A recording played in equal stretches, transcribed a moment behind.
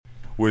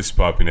What's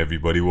poppin',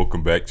 everybody?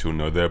 Welcome back to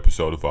another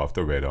episode of Off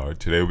the Radar.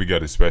 Today we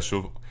got a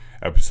special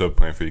episode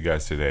planned for you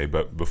guys today,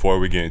 but before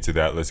we get into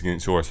that, let's get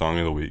into our song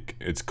of the week.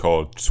 It's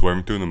called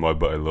Swerving Through the Mud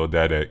by Lil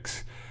Dad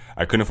X.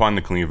 I couldn't find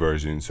the clean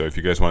version, so if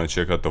you guys want to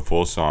check out the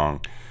full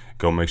song,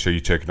 go make sure you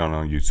check it out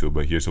on YouTube,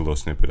 but here's a little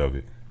snippet of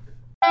it.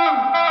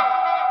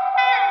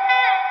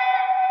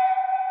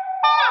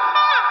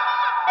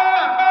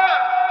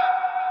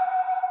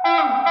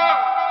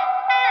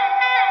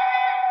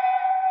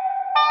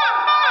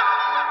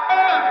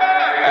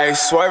 Hey,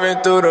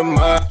 swerving through the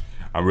mud.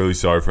 I'm really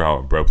sorry for how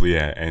abruptly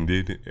it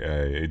ended.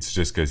 It's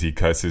just because he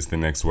cusses the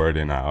next word,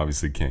 and I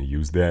obviously can't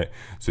use that.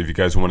 So if you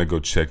guys want to go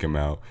check him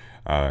out,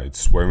 it's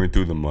Swerving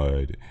Through the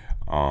Mud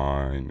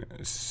on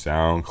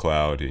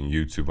SoundCloud and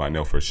YouTube. I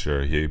know for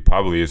sure. He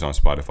probably is on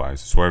Spotify.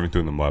 It's Swerving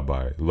Through the Mud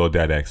by Lil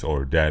Dad X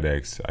or Dad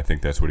X. I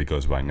think that's what he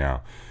goes by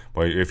now.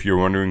 But if you're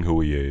wondering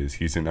who he is,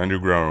 he's an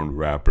underground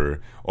rapper,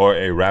 or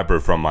a rapper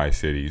from my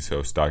city,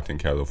 so Stockton,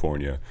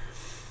 California.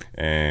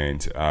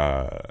 And,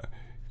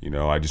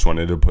 I just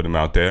wanted to put him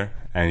out there.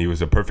 And he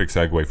was a perfect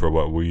segue for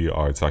what we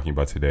are talking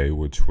about today,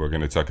 which we're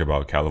going to talk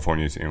about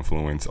California's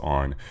influence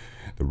on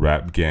the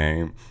rap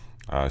game,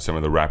 some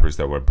of the rappers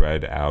that were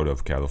bred out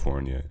of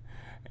California,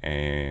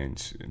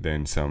 and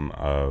then some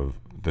of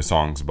the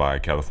songs by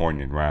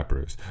Californian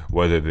rappers,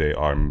 whether they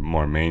are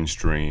more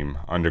mainstream,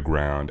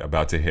 underground,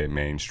 about to hit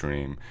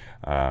mainstream,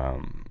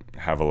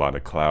 have a lot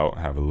of clout,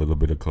 have a little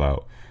bit of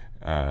clout.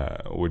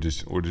 We're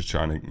just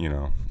trying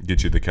to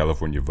get you the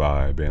California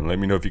vibe, and let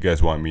me know if you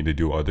guys want me to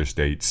do other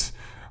states.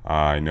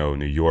 I know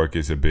New York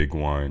is a big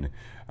one,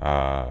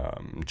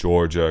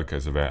 Georgia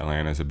because of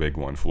Atlanta is a big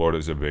one,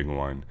 Florida's a big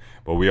one,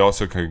 but we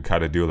also can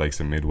kind of do like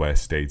some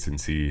Midwest states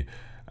and see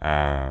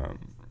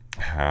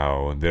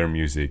how their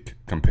music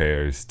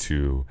compares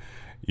to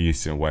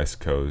East and West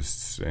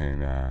Coasts,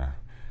 and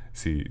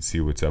see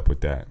what's up with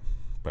that.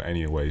 But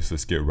anyways,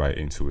 let's get right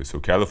into it. So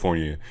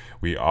California,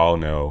 we all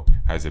know,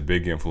 has a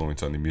big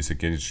influence on the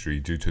music industry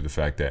due to the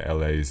fact that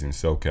LA is in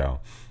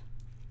SoCal,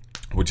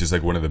 which is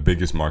like one of the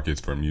biggest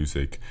markets for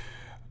music,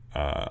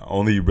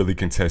 only really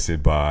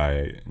contested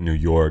by New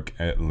York,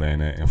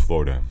 Atlanta, and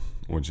Florida,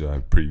 which I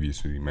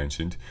previously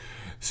mentioned.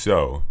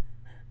 So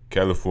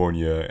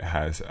California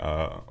has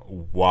a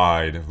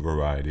wide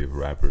variety of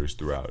rappers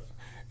throughout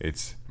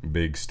its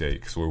big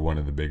states. We're one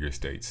of the bigger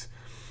states.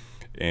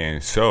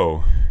 And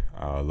so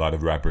a lot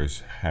of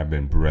rappers have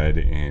been bred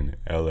in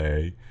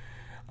LA,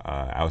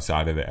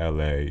 outside of the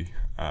LA,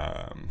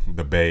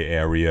 the Bay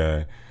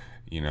Area,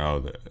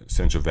 the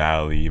Central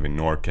Valley, even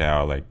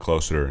NorCal, like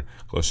closer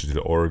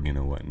to Oregon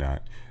and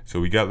whatnot. So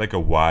we got like a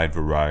wide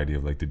variety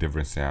of like the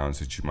different sounds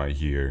that you might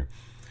hear,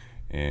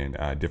 and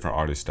different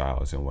artist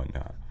styles and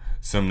whatnot.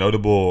 Some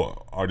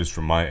notable artists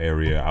from my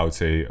area, I would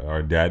say,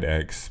 are Dad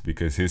X,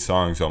 because his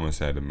songs almost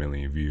had 1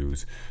 million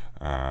views.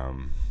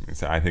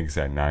 I think it's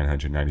at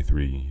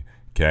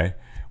 993K,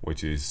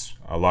 which is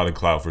a lot of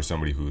clout for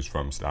somebody who's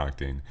from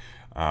Stockton.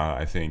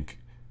 I think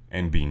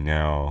NB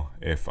Nell,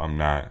 if I'm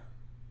not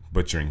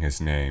butchering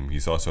his name,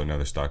 he's also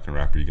another Stockton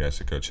rapper you guys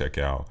should go check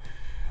out.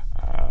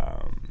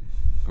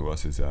 Who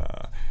else is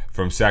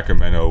from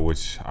Sacramento,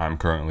 which I'm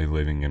currently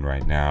living in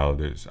right now?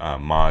 There's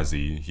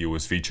Mozzie. He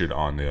was featured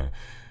on the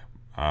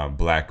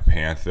Black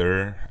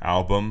Panther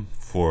album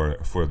for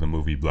the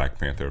movie Black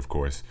Panther, of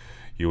course.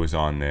 He was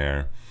on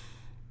there.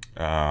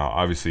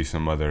 Obviously,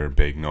 some other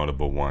big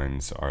notable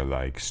ones are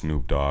like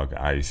Snoop Dogg,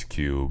 Ice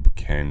Cube,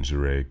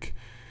 Kendrick,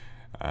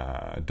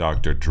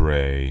 Dr.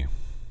 Dre.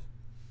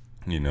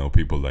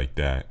 People like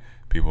that.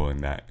 People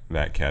in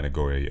that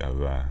category of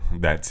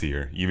that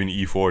tier. Even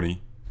E40.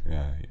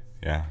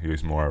 Yeah, he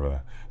was more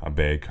of a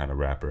big kind of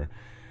rapper.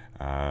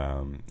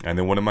 And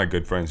then one of my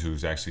good friends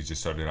who's actually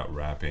just started out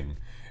rapping.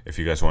 If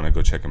you guys want to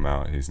go check him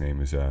out,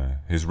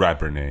 his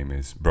rapper name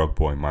is Broke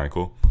Boy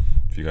Michael.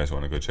 If you guys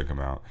want to go check him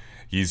out,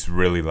 he's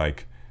really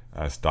like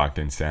a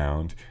Stockton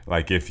sound.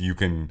 Like if you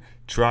can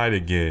try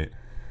to get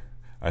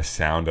a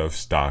sound of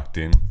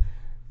Stockton,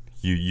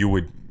 you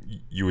would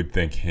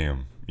think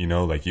him.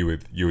 Like you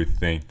would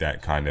think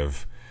that kind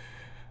of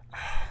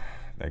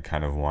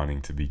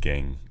wanting to be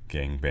gang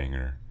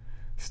banger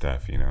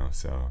stuff.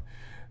 So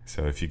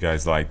if you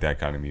guys like that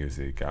kind of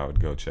music, I would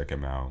go check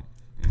him out.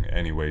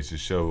 Anyways,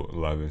 just show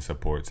love and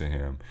support to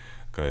him,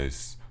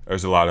 because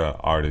there's a lot of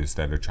artists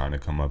that are trying to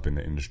come up in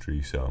the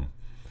industry. So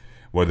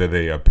whether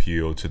they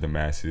appeal to the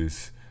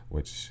masses,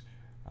 which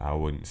I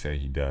wouldn't say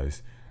he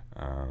does,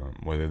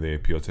 whether they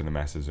appeal to the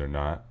masses or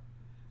not,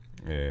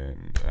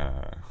 and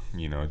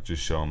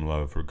just show them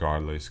love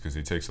regardless, because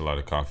it takes a lot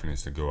of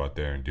confidence to go out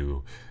there and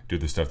do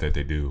the stuff that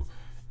they do,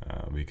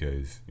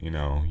 because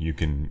you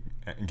can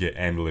get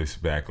endless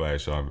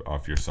backlash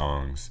off your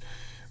songs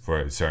for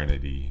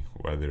eternity,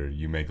 whether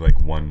you make like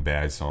one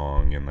bad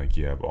song and like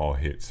you have all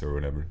hits or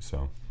whatever.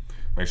 So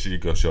make sure you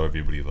go show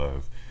everybody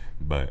love.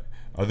 But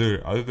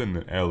other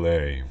than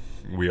LA,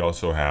 we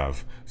also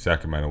have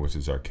Sacramento, which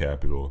is our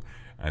capital,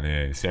 and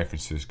then San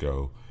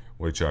Francisco,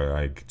 which are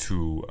like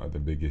two of the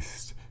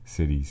biggest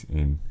cities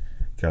in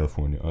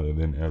California other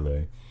than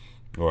LA,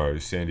 or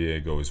San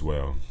Diego as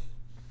well,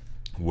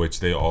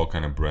 which they all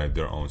kind of bred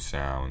their own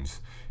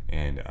sounds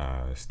and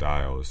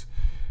styles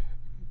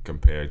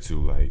compared to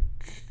like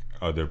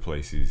other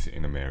places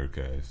in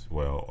America as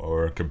well,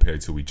 or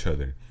compared to each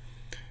other.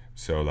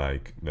 So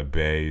like the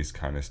Bay's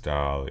kind of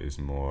style is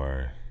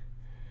more,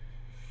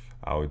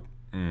 I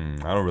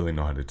don't really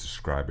know how to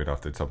describe it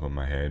off the top of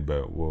my head,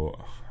 but we'll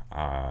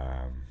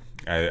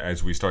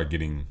as we start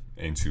getting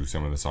into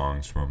some of the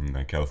songs from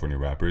the California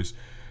rappers,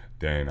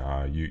 then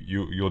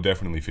you'll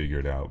definitely figure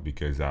it out,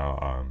 because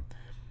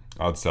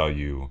I'll tell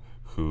you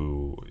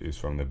who is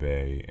from the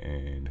Bay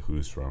and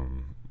who's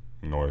from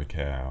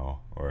NorCal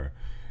or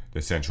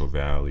the Central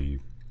Valley,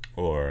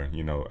 or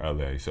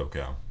LA,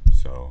 SoCal.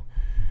 So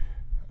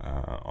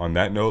on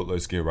that note,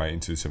 let's get right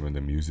into some of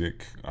the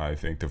music. I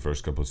think the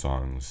first couple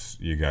songs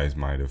you guys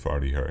might have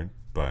already heard,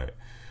 but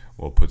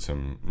we'll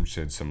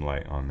shed some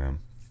light on them.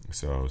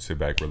 So sit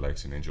back,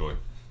 relax, and enjoy.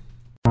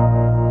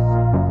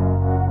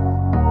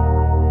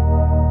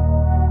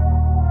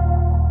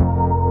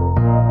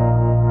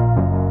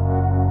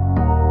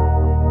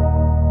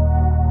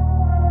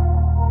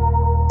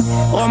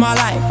 All my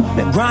life,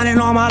 been grinding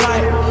all my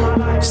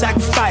life.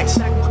 Sacrifice,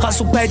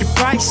 hustle paid the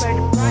price.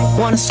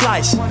 Want a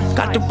slice,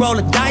 got to roll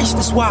the dice,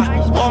 that's why.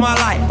 All my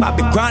life, I've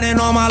been grinding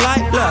all my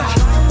life. Look,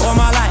 all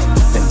my life,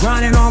 been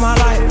grinding all my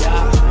life.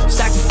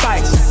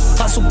 Sacrifice,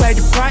 hustle paid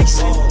the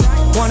price.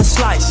 Want a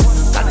slice,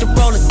 got to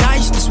roll the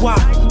dice, that's why.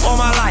 All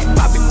my life,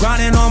 I've been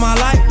grinding all my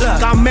life.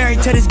 Look, I'm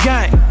married to this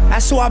game,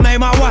 that's who I made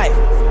my wife.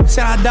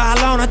 Said I die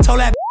alone, I told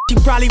that she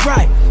probably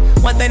right.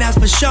 One thing that's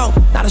for sure,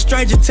 not a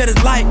stranger to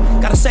this life.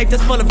 Got a safe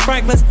that's full of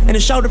Franklins and a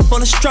shoulder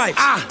full of stripes.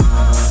 I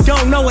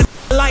don't know what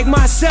like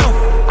myself.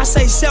 I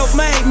say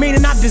self-made,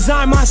 meaning I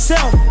design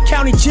myself.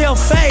 County jail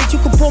fade, you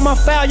can pull my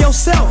foul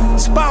yourself.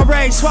 Spot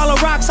raid, swallow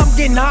rocks, I'm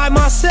getting high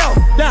myself.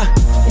 Nah,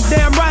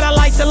 damn right, I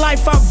like the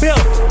life I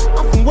built.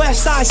 I'm from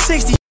West Side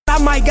 60, I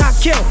might got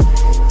killed.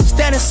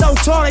 Standing so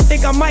tall, they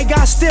think I might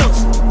got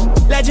stills.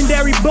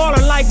 Legendary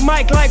baller like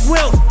Mike, like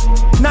Wilt.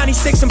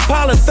 96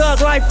 Impala,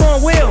 thug life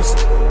on wheels.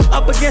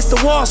 Up against the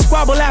wall,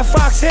 squabble at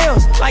Fox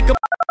Hills. Like a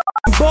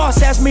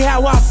boss, ask me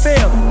how I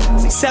feel.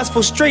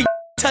 Successful street,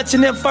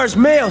 touching them first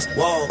meals.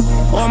 Whoa.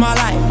 All my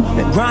life,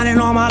 been grinding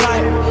all my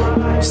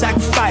life.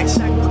 Sacrifice,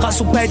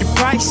 hustle paid the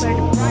price.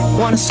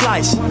 Want a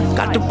slice,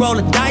 got to roll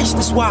the dice,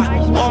 that's why.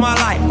 All my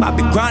life, I've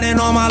been grinding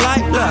all my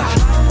life. Look,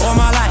 all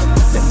my life,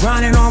 been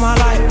grinding all my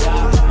life.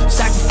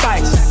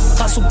 Sacrifice,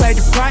 hustle paid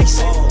the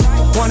price.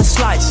 Want a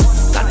slice,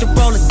 got to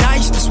roll the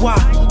dice, that's why.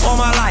 All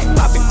my life,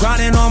 I've been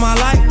grinding all my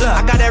life. Look,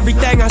 I got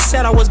everything I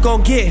said I was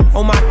gonna get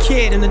on my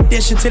kid. In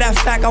addition to that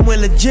fact, I went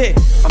legit.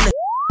 I'm the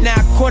now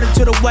according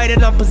to the way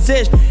that I'm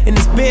positioned. In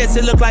this biz,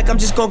 it look like I'm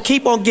just gonna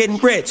keep on getting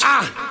rich.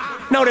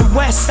 Know them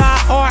West Side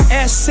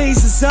RSCs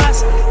is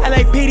us.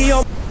 LAPD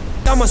on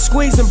I'ma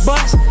squeeze and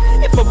bust.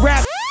 If a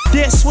rap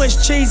this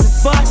Swiss cheese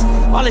is bust.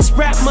 All this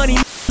rap money,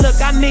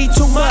 look, I need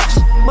too much.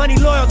 Money,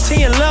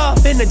 loyalty, and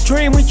love in the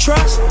dream we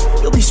trust.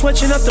 You'll be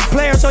switching up the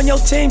players on your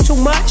team too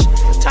much.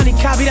 Tiny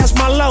Copy, that's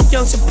my low,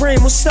 Young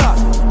Supreme, what's up?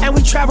 And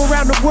we travel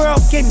around the world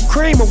getting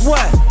cream or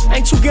what?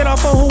 Ain't you get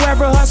off on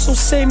whoever hustle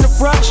seem to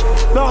rush?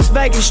 Las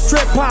Vegas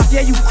strip pop,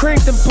 yeah, you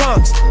creamed them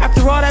punks.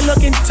 After all that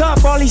looking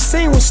tough, all he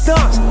seen was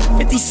stunts.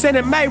 50 Cent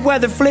and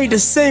Mayweather flee the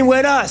scene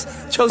with us.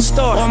 True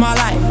story. All my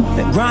life,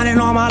 been grinding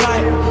all my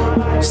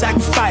life.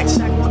 Sacrifice,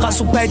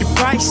 hustle paid the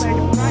price.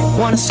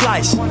 Want a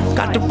slice,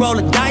 got to roll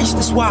the dice,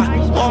 that's why.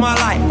 All my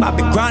life, I've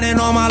been grinding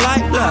all my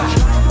life. Look,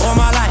 all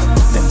my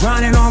life, been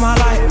grinding all my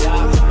life.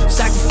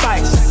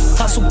 Sacrifice,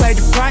 hustle paid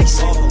the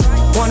price.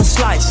 Want a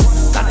slice,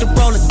 got to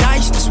roll the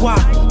dice, that's why.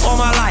 All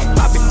my life,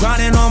 I've been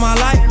grinding all my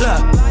life.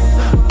 Look.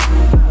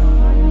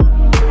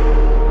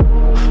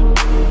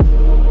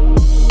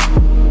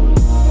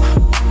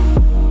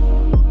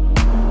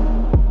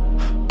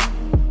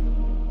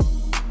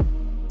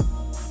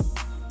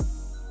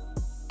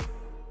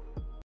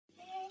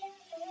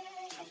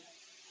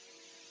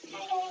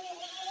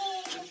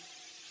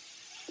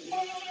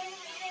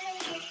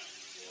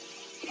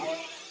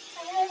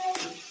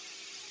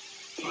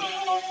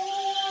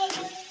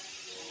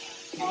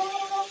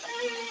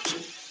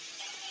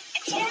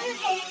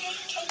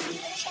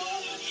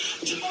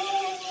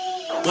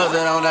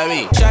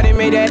 Shawty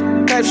made that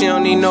clap, she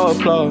don't need no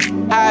applause.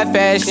 High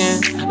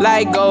fashion,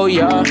 like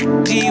Goya,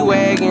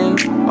 G-Wagon,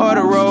 or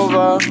the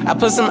Rover. I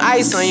put some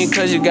ice on you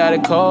cause you got a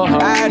cold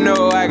heart. I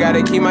know I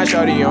gotta keep my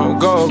shawty on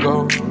go.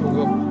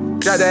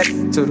 Drop that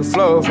to the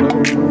floor,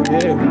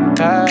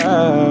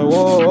 yeah.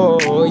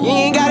 Whoa. You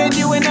ain't gotta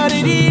do it none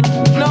of these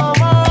no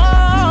more.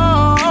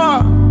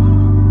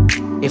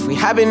 If we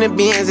hop in the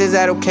Benz, is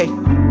that okay?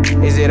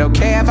 Is it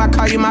okay if I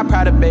call you my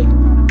pride babe?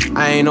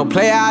 I ain't no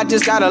player, I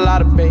just got a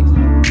lot of bass.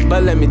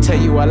 But let me tell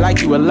you, I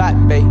like you a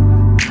lot, babe.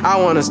 I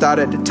wanna start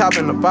at the top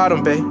and the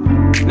bottom, babe.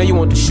 Now you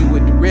want the shoe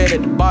with the red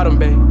at the bottom,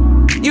 babe.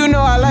 You know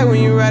I like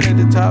when you right at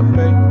the top,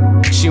 babe.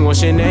 She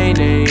wants your name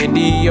and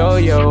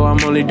D-Yo-Yo.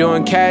 I'm only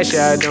doing cash,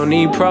 I don't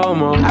need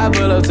promo. I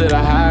pull up to the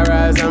high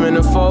rise, I'm in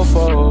the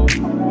fofo.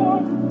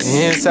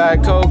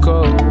 Inside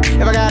Coco.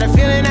 If I got a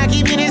feeling, I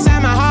keep it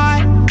inside my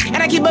heart. And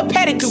I keep a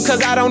pedicure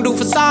cause I don't do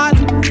facade.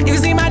 You can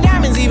see my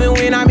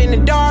in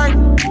the dark.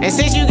 And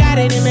since you got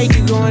it, it make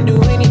you go and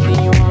do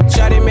anything you want.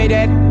 Shawty made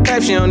that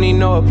clap, she don't need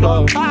no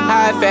applause.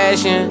 High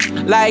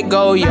fashion, like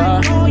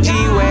Goya,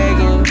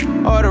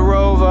 G-Wagon, or the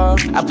Rover.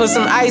 I put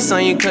some ice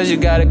on you cause you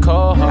got a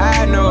cold heart.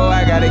 I know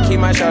I gotta keep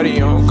my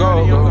shawty on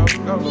go.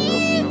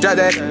 Drop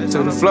that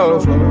to the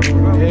floor.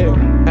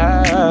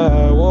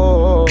 Yeah.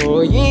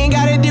 Whoa. You ain't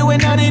gotta deal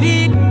with none of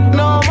these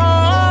no more.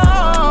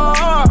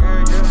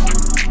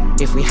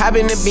 If we hop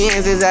in the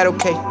Benz, is that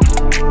okay?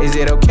 Is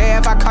it okay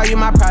if I call you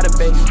my pride,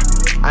 babe?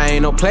 I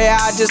ain't no player,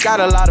 I just got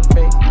a lot of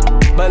faith.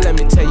 But let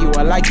me tell you,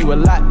 I like you a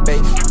lot,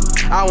 babe.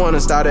 I wanna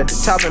start at the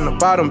top and the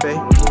bottom, babe.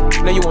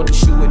 Now you want the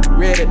shoe with the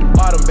red at the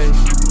bottom, babe.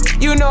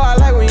 You know I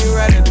like when you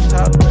right at the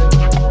top,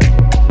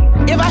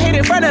 babe. If I hit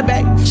it front or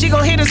back, she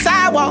gon' hit the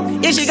sidewalk.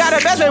 If she got her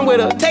best friend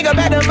with her, take her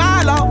back to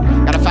my law.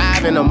 Got a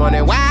 5 in the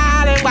morning, wildin'.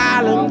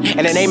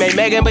 And her name ain't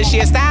Megan, but she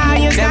a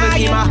stallion. Never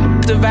keep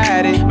my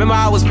divided. Remember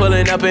I was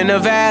pulling up in the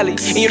valley.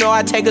 And you know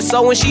I take her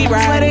so when she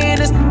ride. Sweater in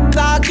the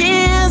dark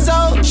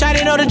Enzo.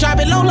 Shawty know to drop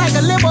it low like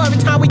a limo. Every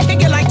time we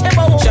kick it like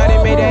tempo.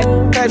 Shawty made that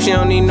clap, she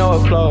don't need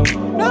no applause.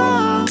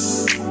 No.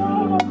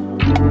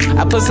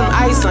 I put some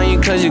ice on you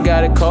cause you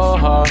got a cold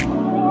heart.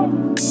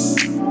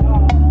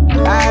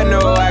 I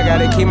know I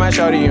gotta keep my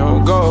shawty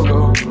on go.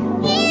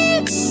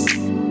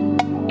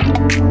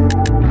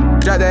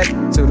 Drop that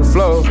to the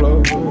floor,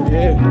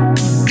 yeah.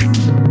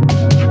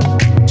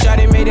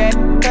 Shawty made that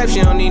clap,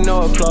 she don't need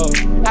no applause.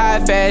 High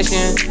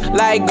fashion,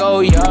 like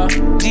Goya,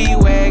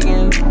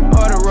 G-Wagon,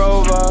 or the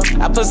Rover.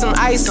 I put some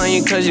ice on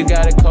you cause you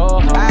got a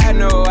cold heart. I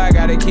know I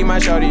gotta keep my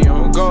shawty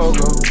on go.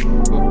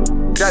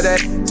 Drop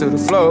that to the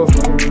floor,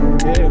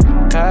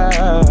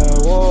 yeah.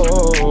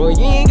 Whoa.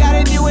 You ain't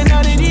gotta deal with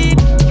none of these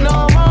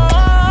no more.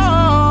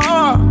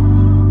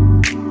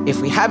 If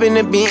we hop in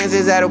the Benz,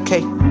 is that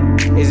okay?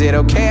 Is it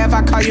okay if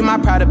I call you my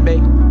pride,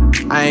 babe?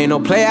 I ain't no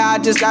player, I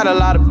just got a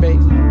lot of faith.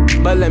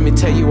 But let me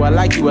tell you, I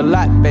like you a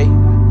lot, babe.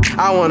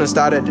 I wanna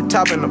start at the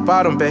top and the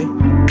bottom, babe.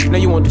 Now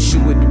you want the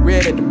shoe with the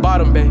red at the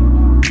bottom, babe.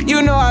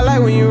 You know I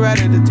like when you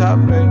right at the top,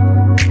 babe.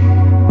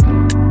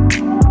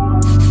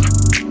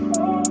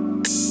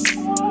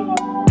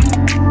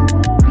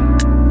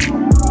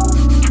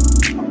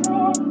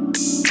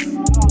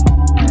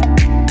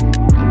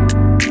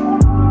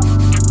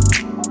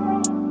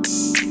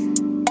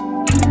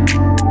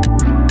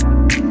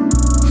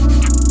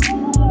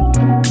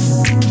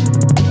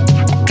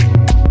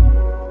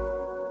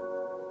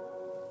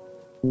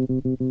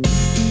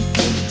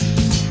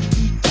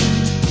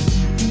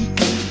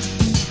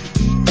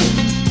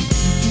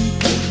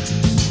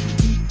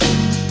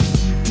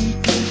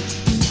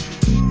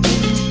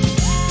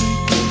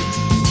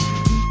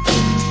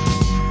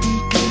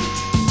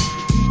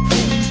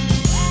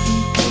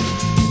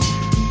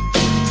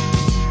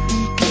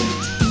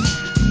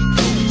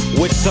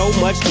 With so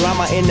much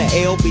drama in the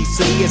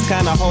LBC, it's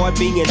kinda hard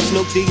being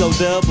Snoop D-O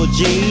double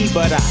G.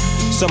 But I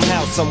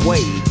somehow,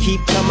 someway,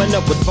 keep coming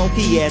up with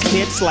funky ass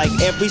hits like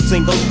every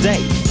single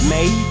day.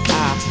 May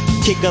I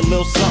kick a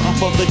little something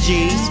for the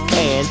G's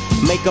and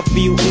make a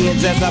few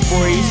ends as I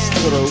breeze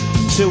through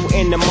 2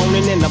 in the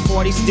morning and the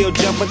party still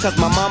jumping cause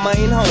my mama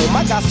ain't home.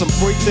 I got some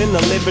freaks in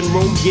the living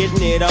room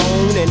getting it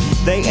on and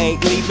they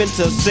ain't leaving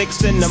till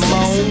 6 in the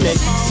morning.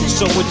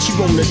 So what you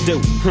gonna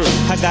do?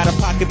 I got a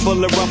pocket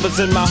full of rubbers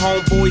and my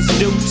homeboys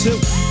do too.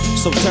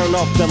 So turn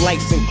off the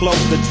lights and close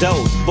the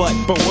doors. But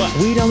for what?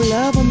 We don't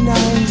love them now.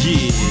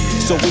 Yeah.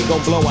 So we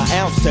gon' blow an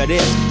ounce to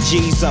this.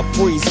 G's up,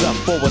 freeze up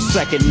for a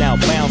second now,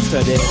 bounce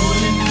to this.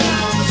 Rolling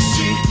down the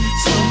street,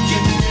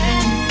 smoking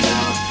in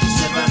out,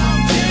 sipping on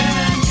gin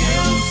and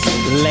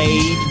juice.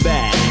 Laid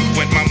back.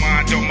 With my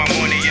mind on my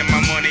money and my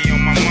money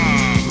on my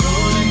mind.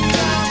 Rolling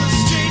down the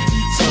street,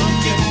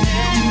 smoking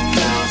in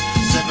out,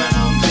 sipping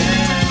on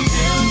gin and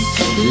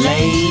juice.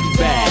 Laid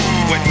back.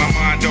 With my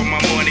mind on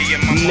my money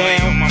and my money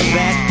on my mind.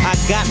 That I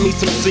got me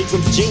some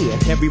Seagram's gin.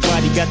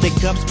 Everybody got their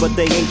cups, but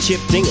they ain't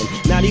chipped in.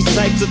 Now these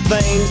types of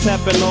things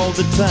happen all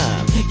the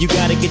time. You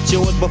gotta get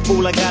yours, but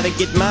fool, I gotta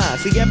get mine.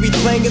 See,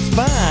 everything is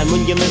fine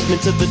when you're listening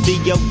to the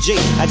D.O.G.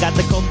 I got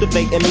the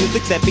cultivating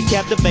music that be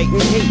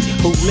captivating he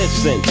who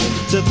listens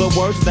to the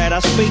words that I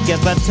speak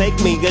as I take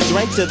me a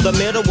drink to the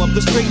middle of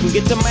the street and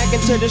get to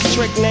mackin' to this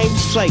trick named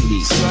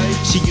Sadie.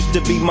 She used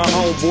to be my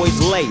homeboy's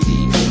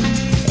lady.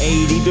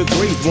 80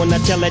 degrees when I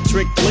tell that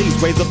trick, please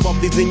raise up off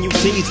these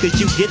NUTs, cause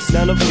you get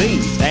none of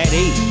these at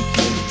ease.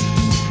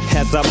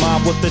 As I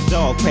mob with the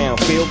dog pound,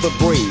 feel the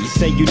breeze,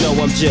 say you know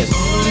I'm just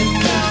rolling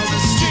down the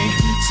street,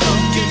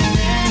 smoking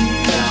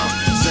in out,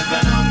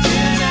 sipping on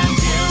gin and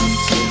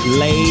juice.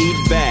 laid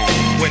back.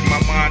 With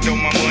my mind on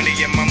my money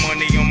and my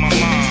money on my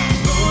mind.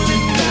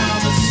 Rolling down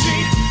the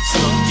street,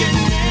 smoking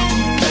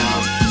in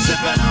out,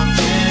 sipping on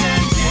gin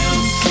and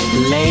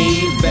juice.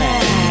 Laid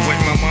back.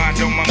 With my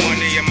mind on my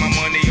money and my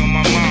money on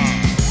my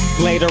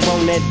mind. Later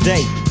on that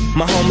day,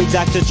 my homie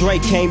Dr. Dre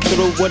came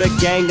through with a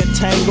gang of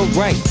Tango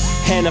Ray.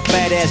 and a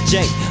fat ass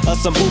J, or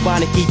some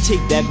bubonic ET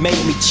that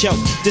made me choke.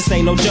 This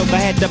ain't no joke, I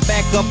had to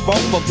back up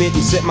off of it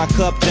and sit my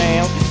cup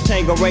down.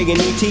 Tangeray and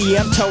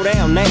ETM toe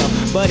down now,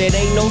 but it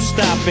ain't no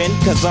stopping,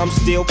 cause I'm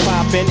still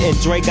popping. And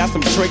Dre got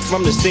some tricks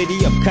from the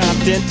city of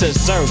Compton to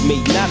serve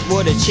me, not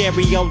with a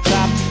cherry on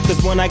top,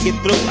 cause when I get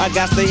through, I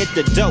got to hit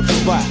the dope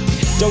spot.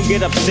 Don't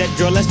get upset,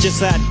 girl, that's just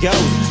how it goes.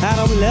 I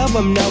don't let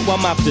them know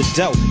I'm off the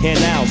dope, and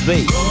I'll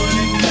be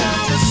rolling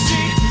down the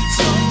street,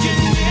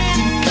 smoking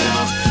in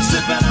now,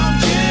 sipping on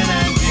gin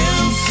and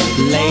gills.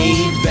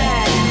 laid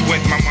back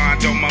With my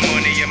mind on my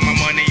money and my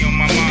money on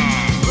my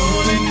mind.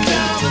 Rolling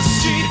down the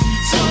street,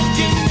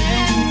 smoking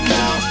in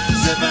now,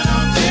 sipping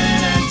on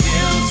gin and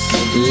gills.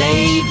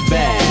 laid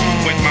back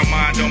With my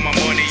mind on my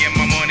money and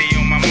my money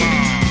on my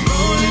mind.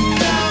 Rolling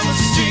down the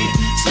street,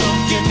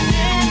 smoking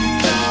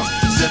in now,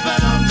 sipping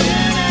on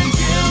gin and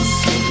gills.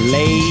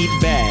 laid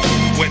back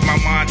With my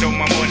mind on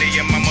my money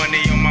and my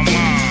money on my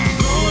mind.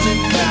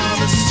 Rolling down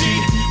the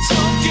street,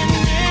 smoking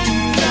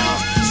in now,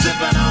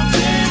 sipping on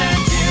gin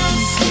and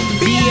gills.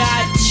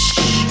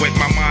 biatch. With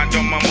my mind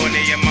on my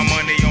money and my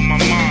money on my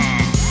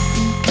mind.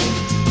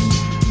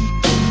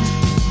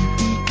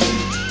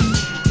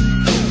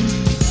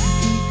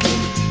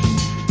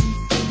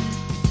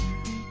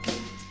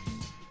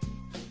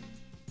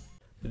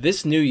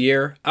 This new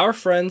year, our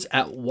friends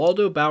at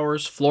Waldo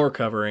Bowers Floor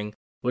Covering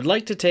would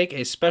like to take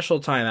a special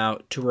time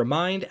out to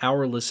remind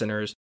our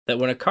listeners that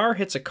when a car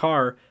hits a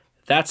car,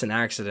 that's an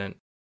accident.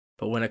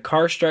 But when a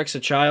car strikes a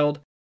child,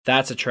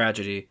 that's a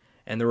tragedy,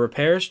 and the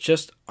repairs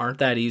just aren't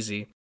that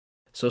easy.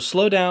 So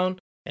slow down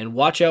and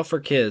watch out for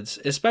kids,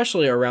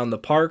 especially around the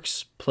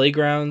parks,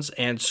 playgrounds,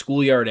 and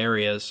schoolyard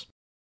areas.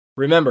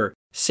 Remember,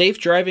 safe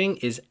driving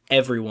is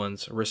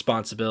everyone's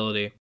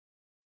responsibility.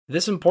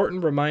 This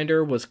important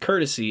reminder was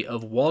courtesy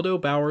of Waldo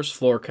Bowers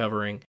Floor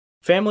Covering,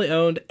 family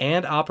owned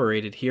and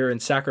operated here in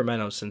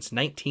Sacramento since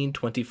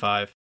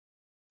 1925.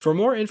 For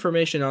more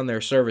information on their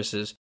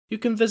services, you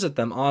can visit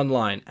them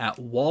online at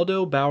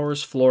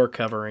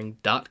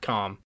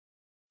waldobowersfloorcovering.com.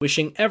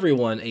 Wishing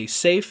everyone a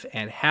safe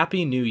and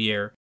happy new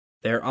year.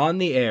 They're on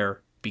the air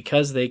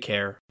because they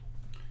care.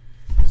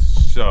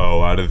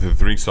 So, out of the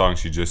 3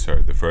 songs you just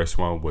heard, the first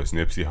one was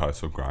Nipsey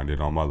Hussle,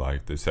 Grinding All My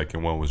Life. The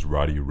second one was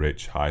Roddy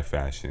Ricch, High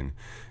Fashion.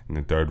 And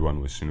the third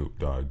one was Snoop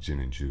Dogg, Gin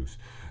and Juice.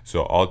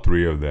 So, all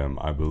 3 of them,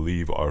 I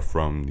believe, are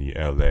from the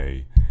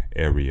LA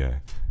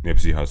area.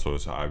 Nipsey Hussle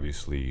is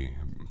obviously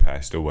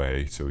passed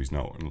away, so he's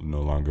no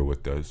longer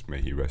with us. May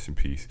he rest in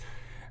peace.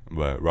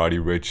 But Roddy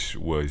Ricch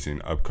was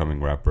an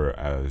upcoming rapper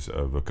as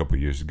of a couple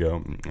years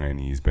ago, and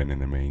he's been in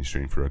the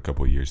mainstream for a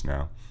couple years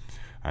now.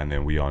 And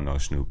then we all know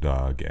Snoop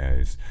Dogg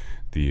as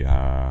the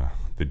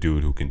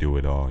dude who can do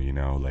it all, you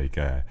know, like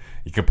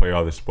he can play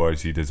all the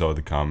sports, he does all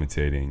the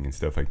commentating and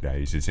stuff like that.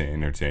 He's just an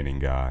entertaining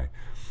guy.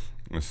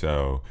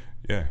 So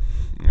yeah,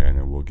 and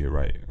then we'll get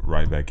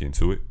right back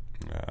into it.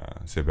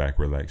 Sit back,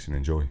 relax, and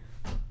enjoy.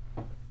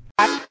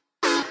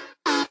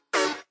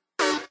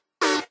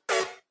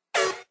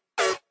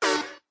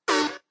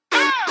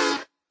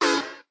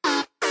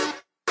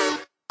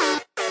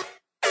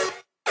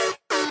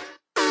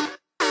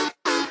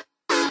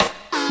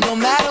 No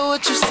matter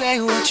what you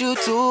say, what you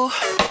do,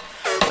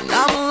 when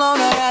I'm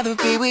alone, I'd rather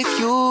be with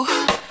you.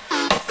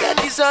 Got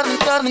these other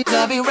things,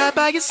 I'll be right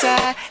by your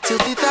side till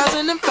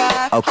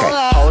 2005.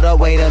 Okay, hold up,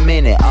 wait a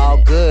minute. All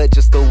good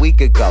just a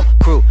week ago.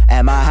 Crew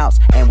at my house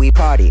and we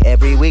party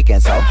every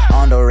weekend. So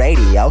on the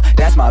radio,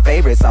 that's my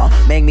favorite song.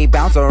 Make me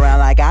bounce around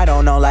like I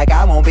don't know, like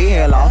I won't be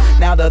here long.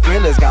 Now the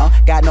thrill is gone,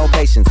 got no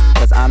patience,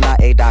 cause I'm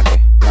not a doctor.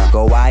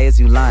 Go, why is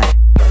you lying?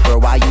 Girl,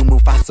 why you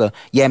Mufasa?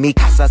 Yeah, me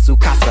casa su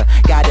casa.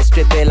 Gotta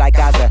strip it like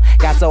Gaza.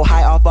 Got so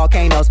high off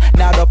volcanoes,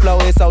 now the flow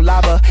is so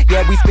lava.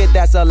 Yeah, we spit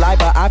that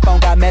saliva. iPhone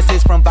got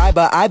message from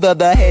Viber. Either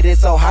the head is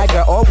so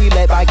hydra, or we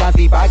let bygones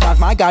be bygones.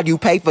 My God, you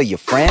pay for your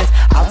friends.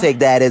 I'll take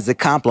that as a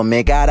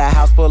compliment. Got a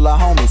house full of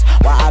homies.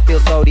 Why I feel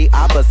so the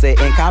opposite.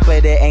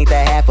 Incompetent ain't the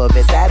half of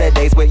it.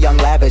 Saturdays with young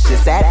lavish.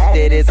 Sad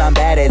it is, I'm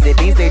bad as it.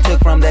 These they took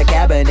from the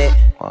cabinet.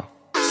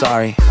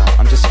 Sorry,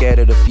 I'm just scared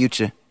of the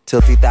future.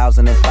 Till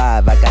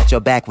 2005, I got your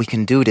back, we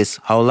can do this,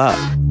 hold up.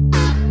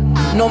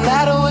 No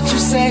matter what you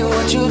say,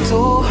 what you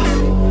do,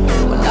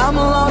 when I'm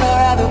alone,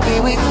 I'd rather be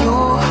with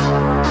you.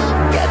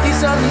 Got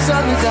these other things,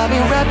 I'll be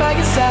right by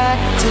your side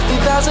till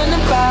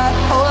 2005.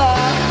 Hold up,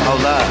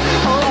 hold up,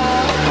 hold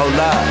up, hold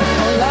up,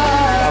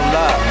 hold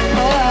up,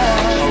 hold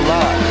up, hold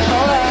up,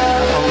 hold up,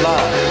 hold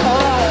up,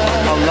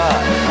 hold up, hold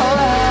up,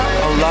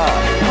 hold up,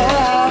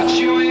 hold up.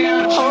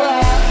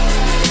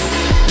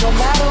 No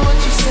matter what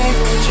you say,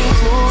 what you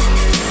do,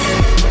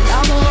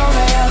 I'm alone,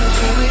 I'd rather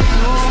be with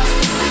you.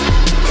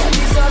 Got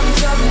these other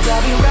things,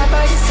 I'll be right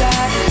by your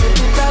side till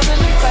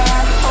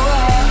 2005.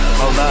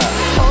 Hold up,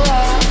 hold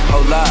up,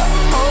 hold up,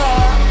 hold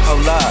up,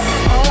 hold up,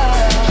 hold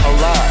up,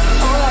 hold up,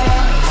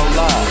 hold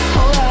up,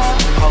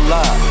 hold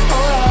up,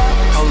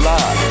 hold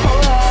up,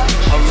 hold up,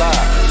 hold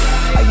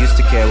up. I used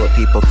to care what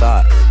people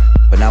thought,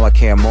 but now I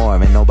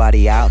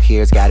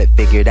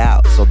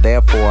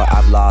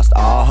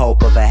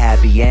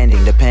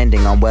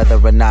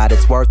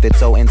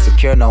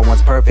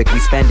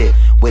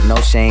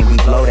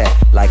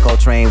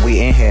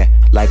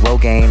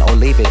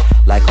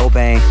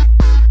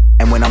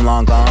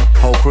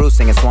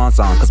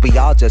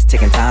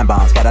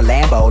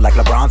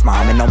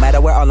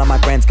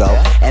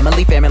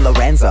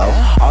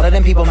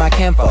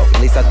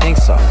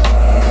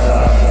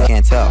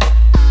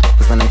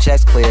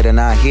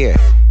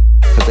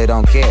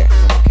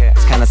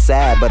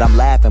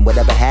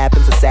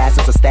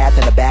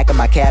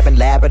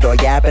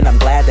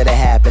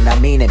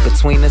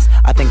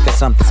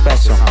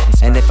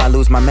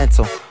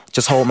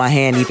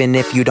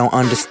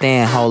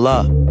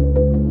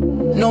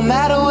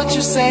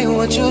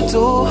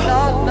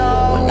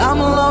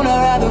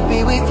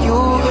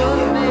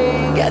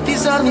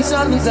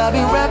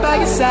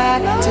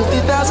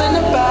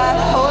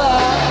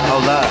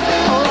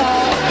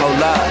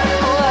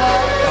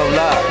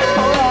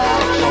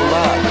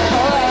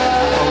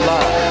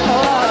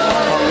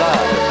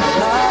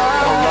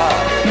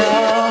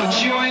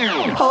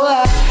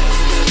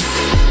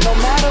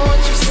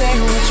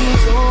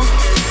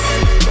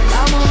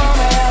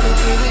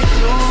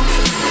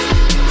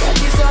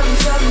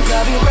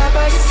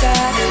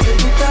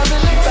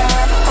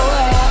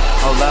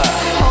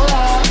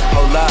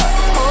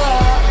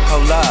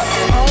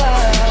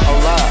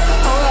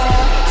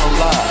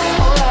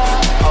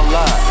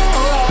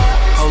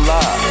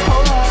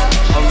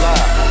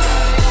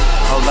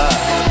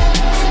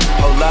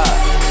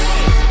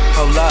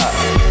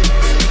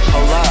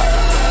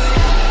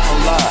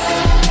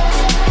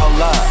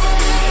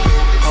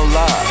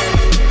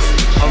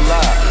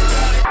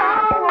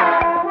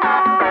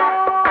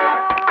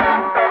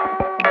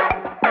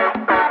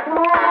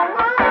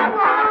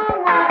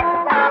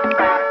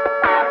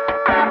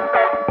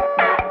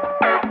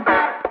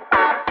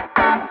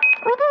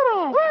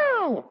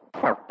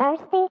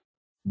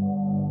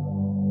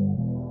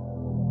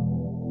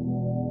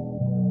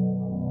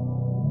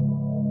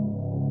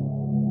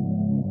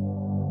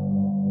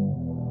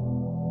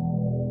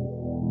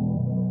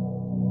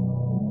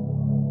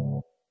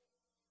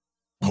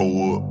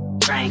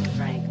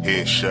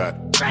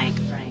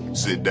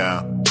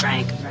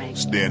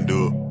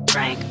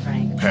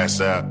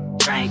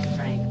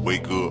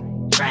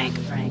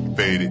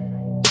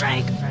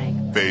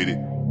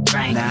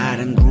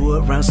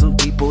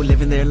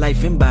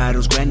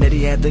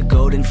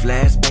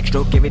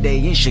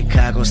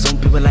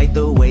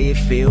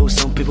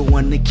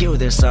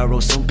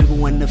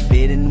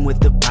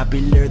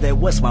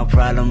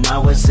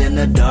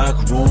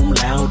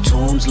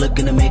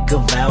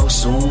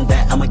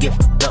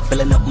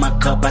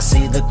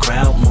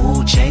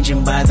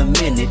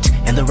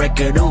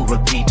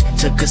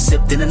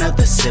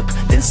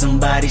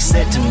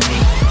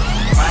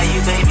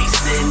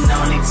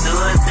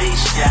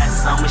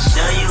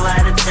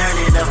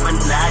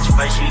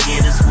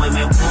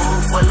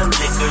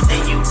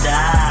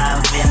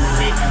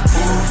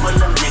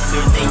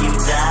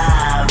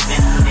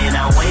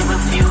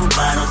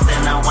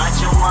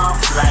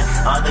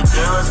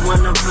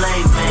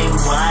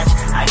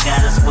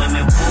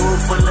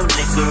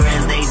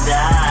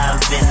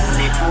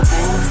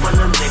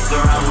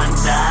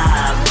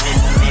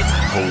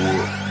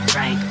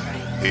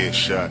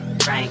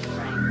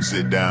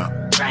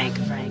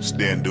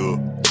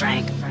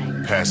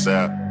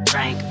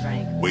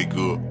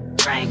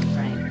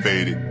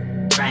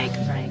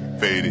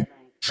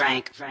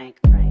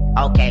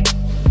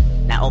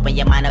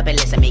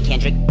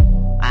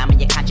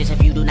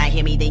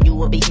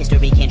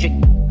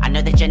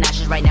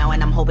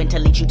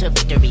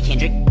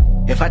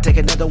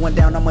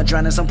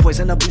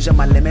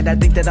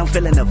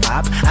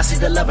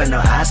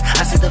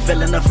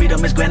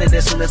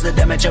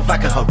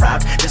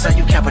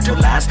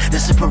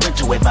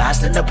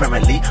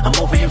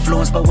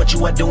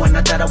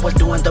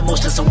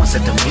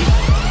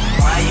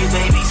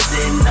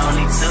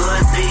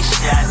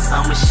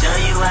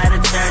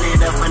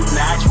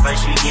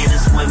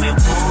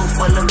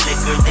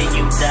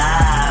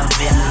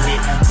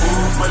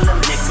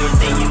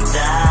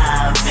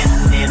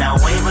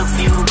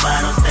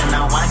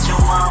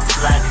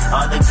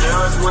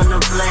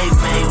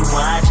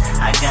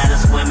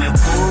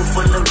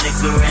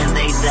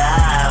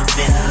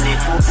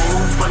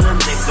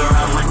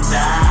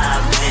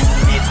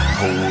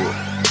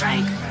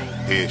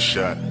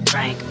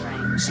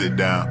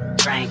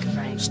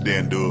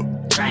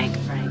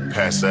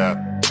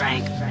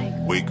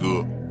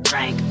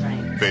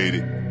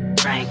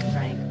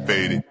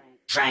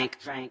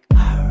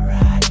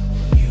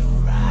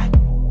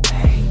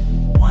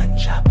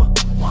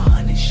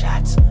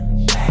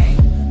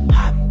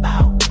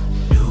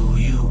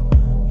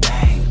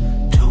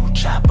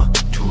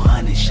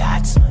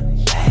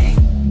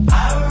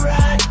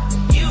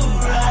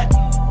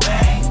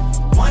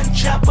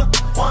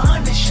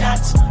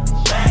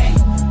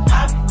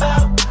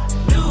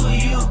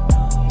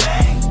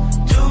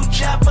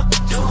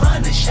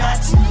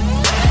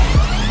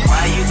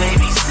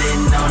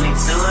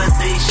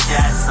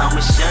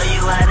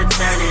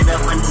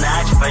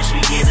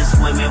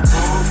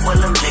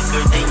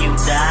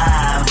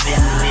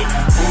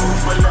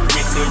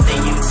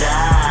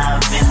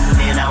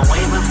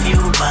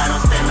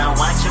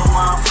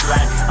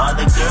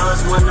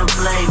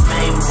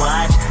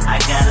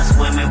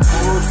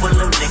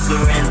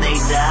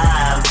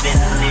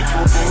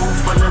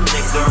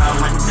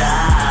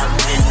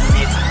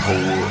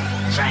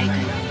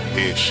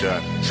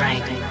Headshot.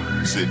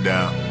 Drink. Sit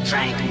down.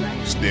 Drink.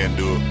 Stand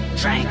up.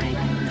 Drink.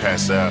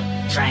 Pass out.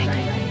 Drink.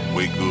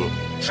 Wake up.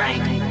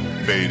 Drink.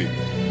 Fade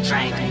it.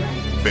 Drink.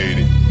 Fade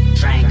it.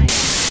 Drink.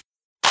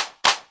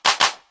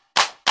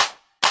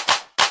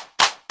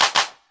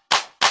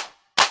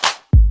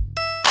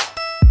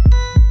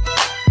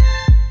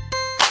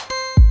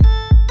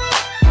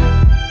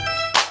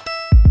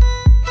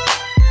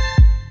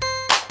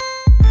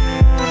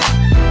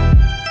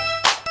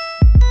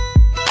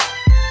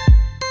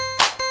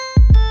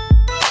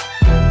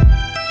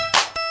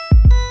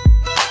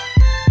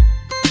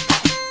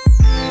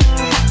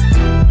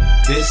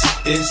 This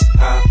is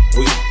how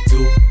we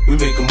do. We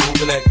make a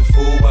move and act a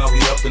fool while we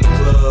up in the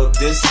club.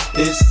 This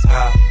is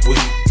how we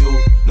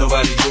do.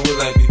 Nobody do it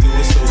like we do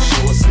it, so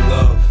show us some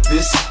love.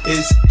 This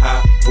is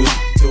how we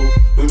do.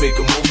 We make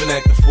a move and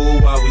act a fool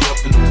while we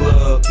up in the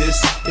club.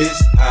 This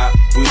is how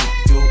we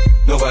do.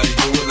 Nobody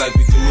do it like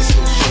we do it,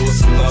 so show us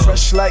some love.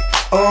 Fresh like,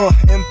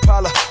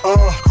 Impala,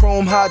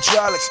 chrome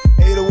hydraulics,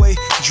 808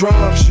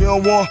 drums, you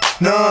don't want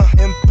none,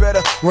 and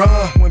better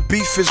run. When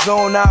beef is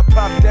on, I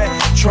pop that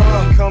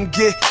drum. Come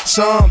get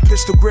some,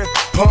 pistol grip,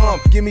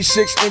 pump. Give me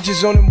 6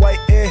 inches on them white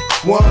air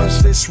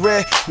ones. This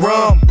red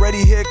rum,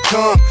 ready, here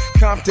come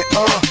Compton,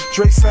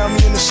 Dre found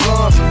me in the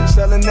slums,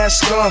 selling that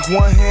skunk,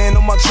 one hand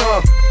on my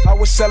tongue. I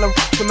was selling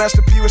to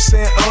Master P was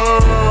saying,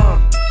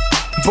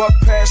 buck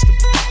past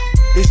the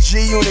it's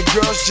G-Unit,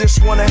 girls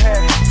just wanna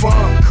have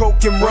fun.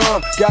 Coke and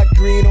rum, got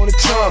green on the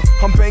tongue.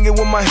 I'm banging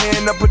with my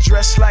hand up a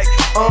dress like,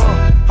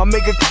 I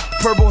make a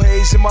purple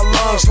haze in my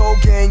lungs. Whole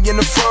gang in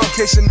the front,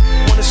 case a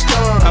wanna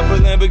stun. I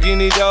put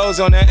Lamborghini doors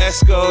on that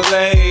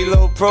Escalade.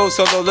 Low pro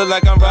solo, look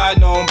like I'm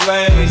riding on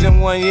planes. In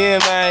 1 year,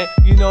 man,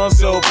 you know I'm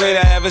so paid.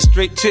 I have a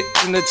straight chick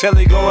in the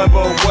telly going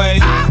both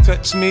ways.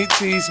 Touch me,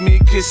 tease me,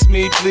 kiss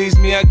me, please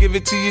me. I give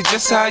it to you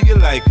just how you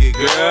like it,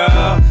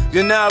 girl.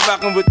 You're now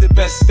rocking with the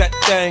best, that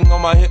thing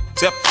on my hip.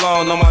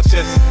 Teflon on my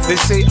chest. They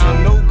say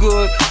I'm no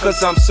good,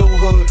 cause I'm so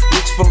hood.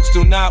 Rich folks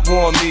do not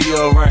want me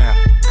around.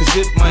 Cause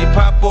it might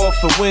pop off,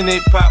 and when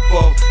it pop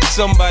off,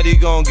 somebody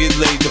gon' get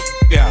laid the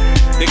f***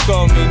 out. They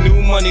call me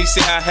new money, say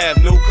I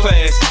have no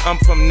class. I'm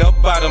from the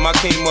bottom, I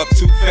came up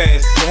too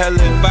fast. The hell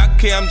if I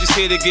care, I'm just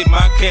here to get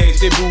my cash.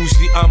 They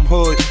bougie, I'm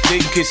hood, they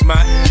can kiss my.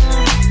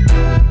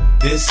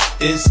 This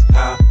is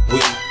how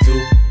we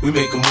do. We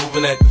make a move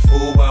and act a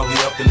fool while we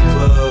up in the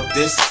club.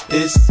 This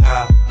is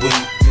how we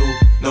do.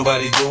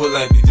 Nobody do it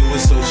like we do it,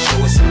 so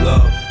show us some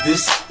love.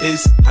 This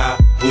is how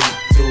we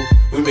do.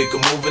 We make a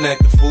move and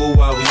act a fool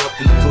while we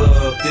up in the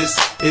club. This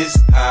is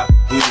how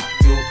we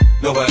do.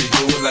 Nobody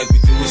do it like we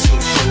do it, so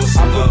show us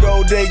some love. I put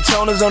gold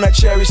Daytonas on that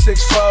cherry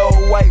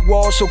 6-4. White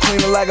wall so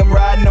clean like I'm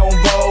riding on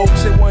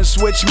Vogues. Hit one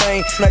switch,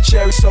 man, that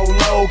cherry so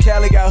low.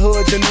 Cali got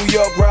hoods in New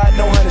York, riding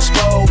on 100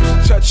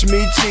 spokes. Touch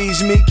me,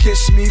 tease me,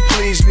 kiss me,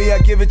 please me. I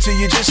give it to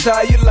you just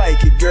how you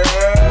like it, girl.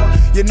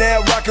 You're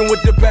now rocking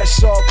with the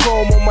best. All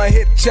chrome on my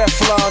hip,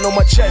 Teflon on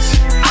my chest.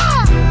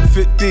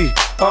 50,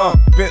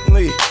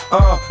 Bentley,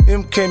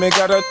 MK man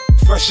got her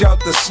fresh out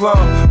the slum.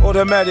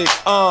 Automatic,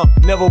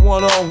 never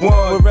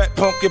one-on-one. With rap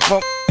punk, get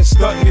punk, and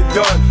stuntin' it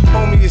done.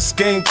 Homie, it's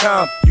game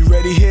time. You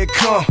ready? Here it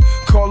come.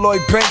 Call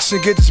Lloyd Banks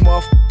and get this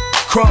motherfucker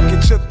crunk.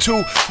 It took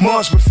 2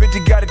 months, but 50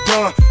 got it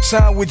done.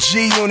 Signed with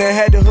G-Unit,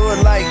 had the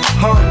hood like,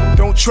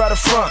 don't try to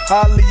front.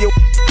 I'll leave your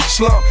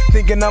slump,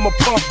 thinking I'm a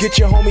punk. Get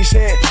your homie's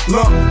head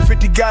lump.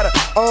 50 got it,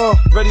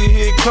 ready,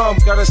 here it come.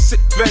 Got a sick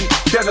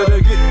vendetta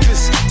to get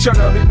this.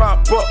 Tryna be my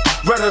buck,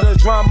 redder the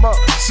drama.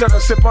 Set a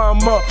sip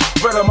on up,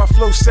 redder my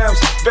flow sounds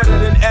better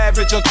than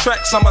average. On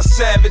tracks, I'm a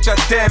savage, I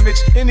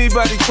damage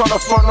anybody tryna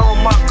front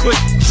on my clique.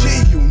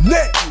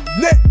 G-Unit,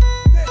 net.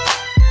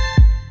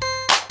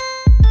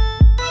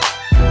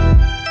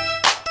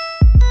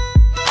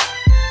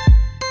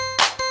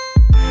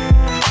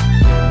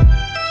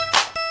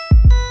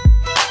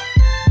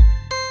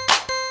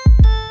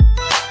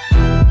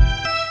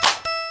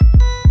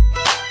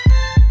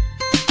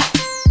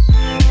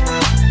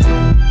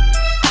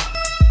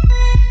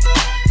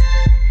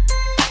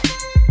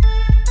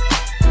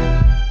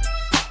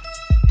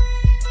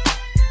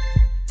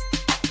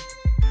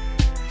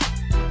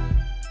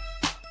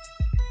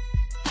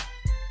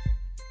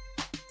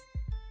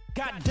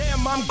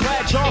 Goddamn, I'm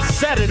glad y'all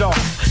set it off.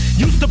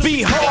 Used to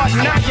be hard,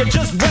 now you're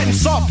just wet and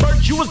soft.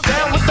 First you was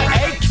down with the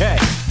AK,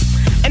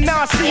 and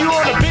now I see you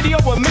on a video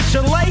with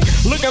Mission Lake,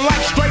 looking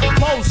like straight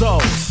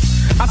bozos.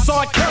 I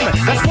saw it coming,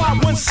 that's why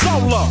I went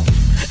solo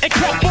and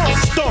kept on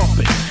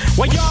stomping.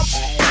 Well, y'all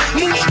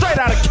moved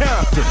straight out of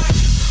Compton,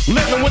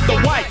 living with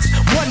the whites,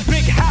 one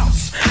big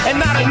house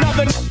and not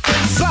another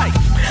in sight.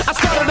 I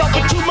started off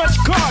with too much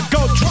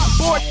cargo, drop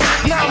board,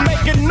 now I'm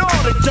making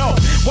all the dough.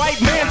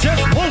 White man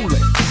just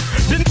ruling.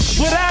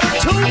 With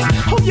attitudes,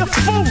 who you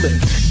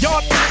fooling? Y'all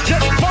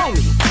just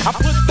phony. I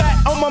put that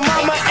on my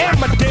mama and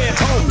my dead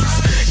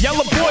homies.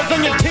 Yellow boys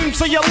on your team,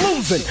 so you're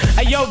losing.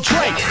 Hey yo,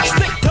 Dre,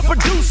 stick to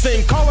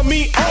producing. Calling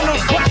me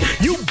owner, but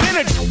you been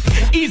a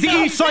easy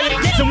E, so you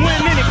get to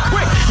win in it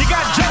quick. You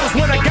got jealous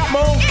when I got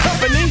my own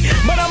company,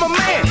 but I'm a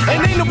man,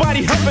 and ain't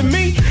nobody helping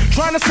me.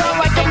 Trying to sound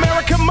like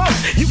American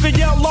most. You can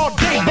yell all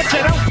day, but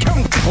you don't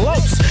come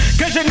close.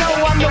 Cause you know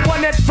I'm the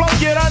one that float.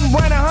 You done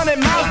ran 100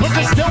 miles, but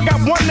you still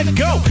got one to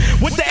go.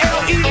 With the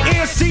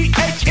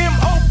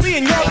LENCHMOP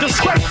and your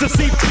disgrace to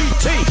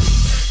CPT.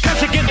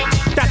 Cause you get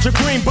got your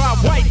green by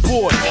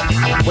whiteboard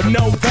with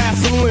no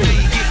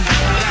Vaseline.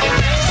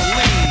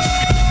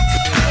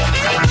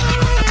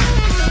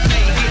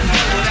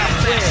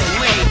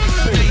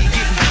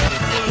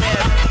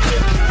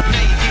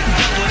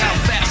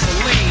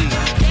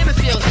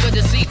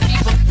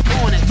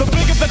 The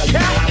bigger the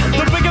cat,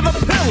 the bigger the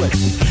villain.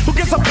 Who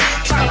gets a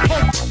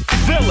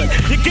villain?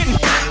 You're getting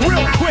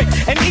real quick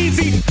and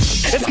easy.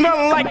 It's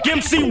smelling like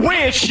MC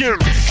Ren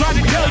shit. Tried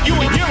to tell you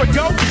a year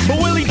ago,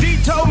 but Willie D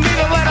told me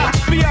to let her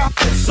be out.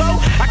 So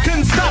I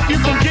couldn't stop you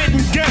from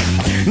getting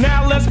ganked.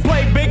 Now let's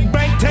play Big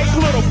Bank, take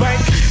Little Bank.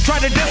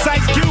 Tried to diss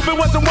Ice Cube, it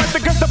wasn't worth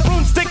it cause the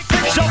broomstick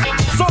fix your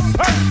so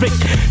perfect.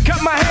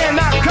 Cut my hand,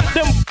 I cut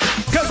them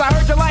cause I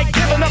heard you like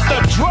giving up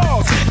the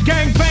draws.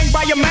 Gang bang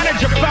by your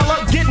manager,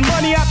 fella. Getting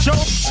money out your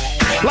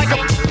like a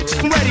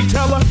ready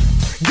teller.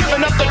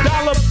 Giving up the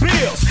dollar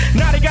bills.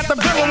 Now they got the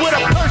villain with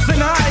a purse and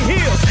high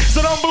heels.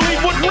 So don't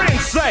believe what Ren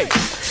say.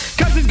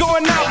 Cause he's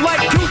going out like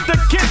Tooth the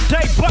Kid.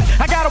 But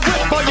I got a whip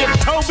for you,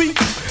 Toby.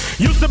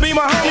 Used to be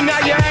my homie, now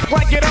you act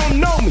like you don't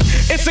know me.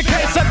 It's a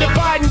case of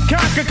divide and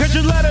conquer, cause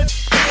you let it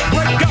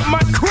break up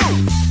my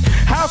crew.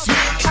 House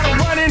I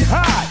run and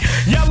hide,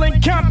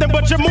 yelling Compton,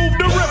 but you moved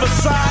to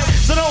Riverside.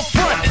 So don't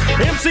front,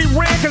 MC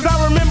Ren, cause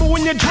I remember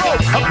when you drove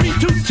a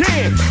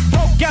B210,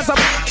 broke as a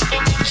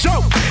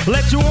joke.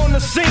 Let you on the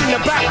scene to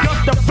back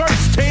up the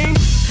first team.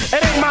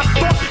 It ain't my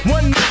fault,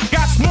 one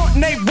got smart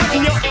and they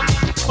ripping you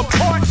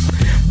apart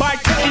by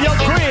taking your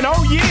grin.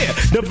 Oh yeah,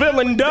 the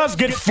villain does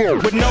get full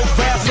with no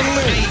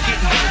Vaseline.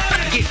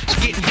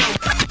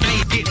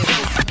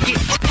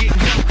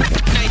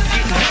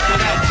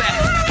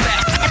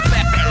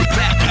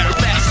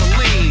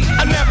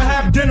 I never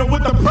have dinner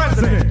with the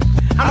president.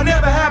 I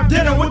never have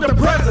dinner with the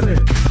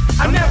president.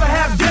 I never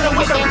have dinner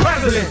with the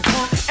president.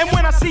 And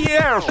when I see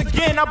you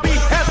again, I'll be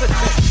hesitant.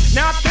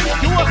 Now I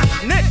think you a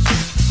snitch.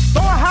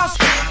 Throw a house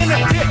in a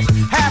ditch,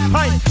 half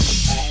pint.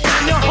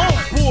 And your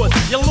homeboys,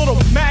 you little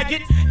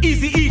maggot.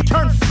 Easy E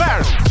turned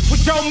Farrah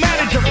with your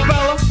manager,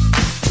 fella.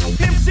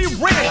 MC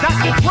Ren,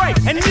 Dr. Dre,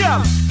 and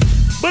Yella.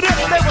 But if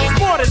they were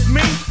smart as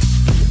me,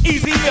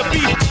 Easy E'll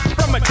be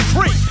from a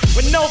tree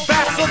with no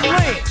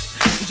Vaseline.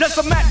 Just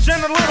a match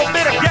and a little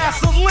bit of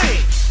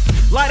gasoline.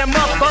 Light 'em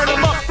up, burn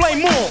 'em up,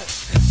 flame on,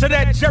 so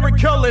that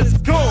Jericho is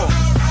gone.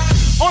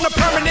 On a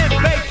permanent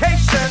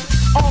vacation,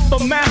 off the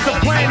massive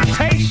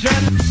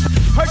plantation.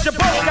 Heard you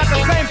both got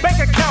the same bank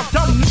account,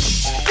 dumb.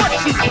 What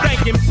you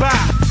thinking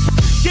about?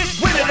 Get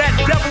rid of that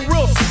devil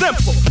real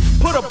simple.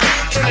 Put a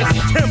in his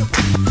temple.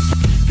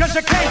 Cause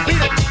you can't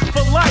beat it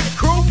for life,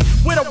 crew.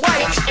 With a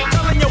wife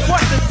telling you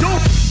what to do.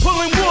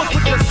 Pulling wolves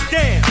with your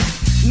scam.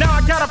 Now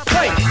I gotta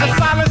play the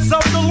silence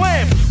of the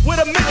lamb. With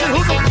a midget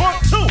who's a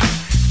punk too.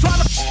 Try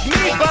to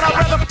me, but I'd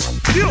rather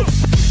you.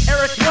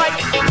 Eric White,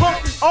 punk,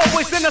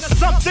 always into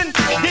something.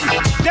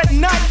 Getting that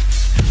night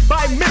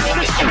by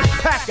Mr.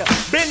 Packer.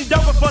 Bend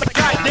over for the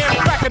goddamn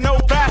cracker, no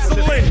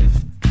Vaseline.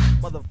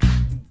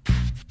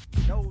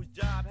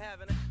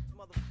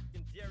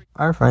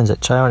 Our friends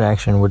at Child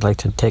Action would like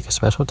to take a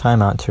special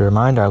time out to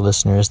remind our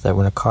listeners that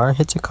when a car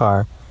hits a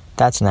car,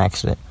 that's an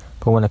accident.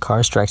 But when a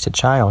car strikes a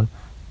child,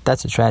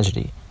 that's a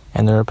tragedy.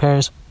 And the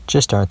repairs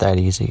just aren't that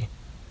easy.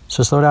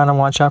 So slow down and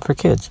watch out for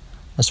kids,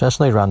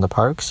 especially around the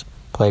parks,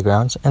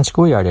 playgrounds, and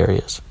schoolyard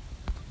areas.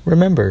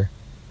 Remember,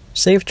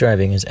 safe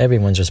driving is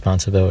everyone's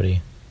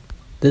responsibility.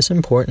 This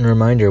important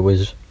reminder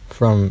was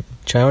from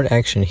Child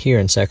Action here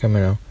in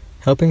Sacramento,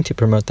 helping to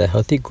promote the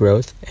healthy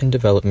growth and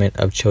development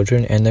of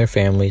children and their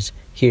families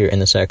here in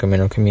the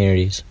Sacramento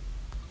communities.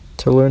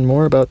 To learn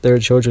more about their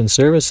children's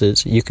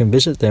services, you can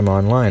visit them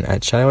online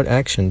at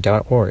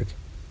childaction.org.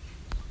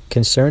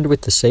 Concerned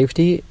with the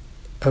safety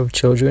of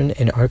children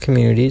in our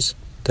communities,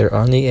 they're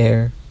on the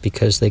air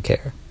because they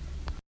care.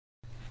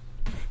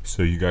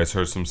 So you guys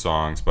heard some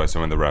songs by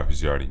some of the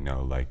rappers you already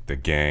know, like The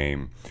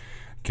Game,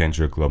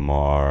 Kendrick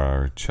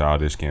Lamar,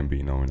 Childish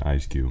Gambino, and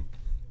Ice Cube.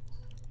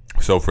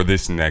 So for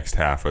this next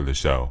half of the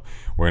show,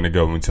 we're going to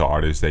go into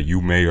artists that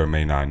you may or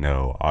may not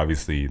know.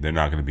 Obviously, they're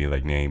not going to be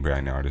like name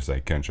brand artists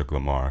like Kendrick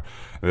Lamar,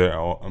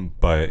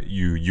 but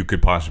you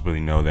could possibly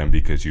know them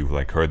because you've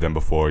like heard them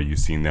before, you've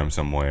seen them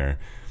somewhere,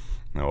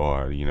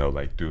 or you know,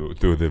 like through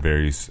the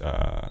various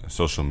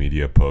social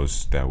media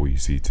posts that we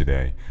see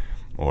today,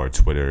 or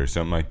Twitter or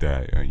something like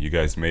that. You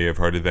guys may have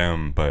heard of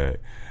them,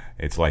 but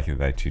it's likely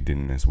that you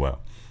didn't as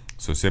well.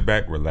 So sit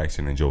back, relax,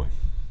 and enjoy.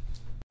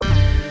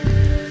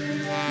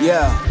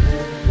 Yeah.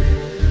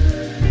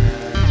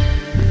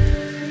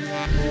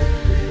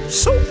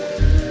 So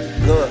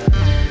good.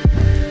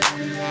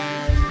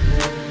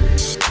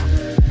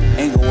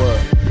 Inglewood.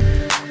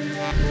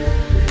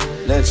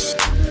 Let's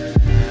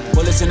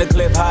bullets in the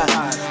clip high.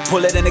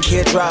 pull it and the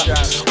kid drop.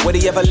 Would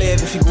he ever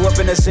live if he grew up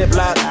in a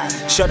Ziploc?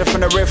 Shut it from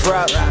the riff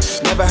rock.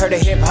 Never heard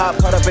of hip hop,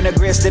 caught up in the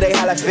grits, did they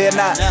holla, fear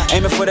not.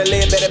 Aiming for the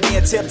lid, better be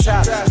in tip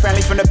top.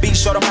 Friendly from the beat,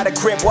 showed him how to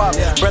crip walk.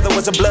 Brother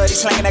was a blood, he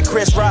slanging that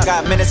Chris Rock.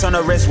 Got minutes on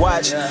the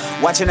wristwatch,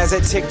 watching as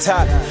it tick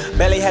tock.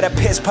 Belly had a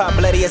piss pop,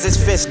 bloody as his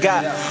fist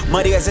got,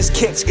 muddy as his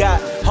kicks got.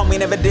 Homie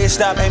never did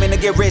stop, aiming to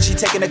get rich, he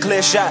taking a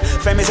clear shot.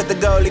 Famous at the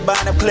goal, he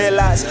buying up clear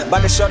lots.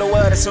 About to show the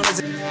world as soon as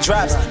it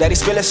drops. That he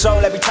spill his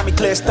soul every time he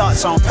clears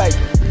thoughts on paper.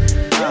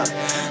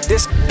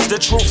 This is the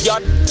truth, y'all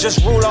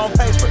just rule on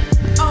paper.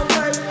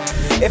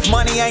 If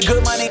money ain't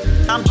good money,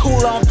 I'm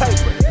cool on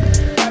paper.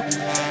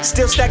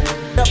 Still stacked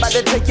up, about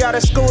to take y'all to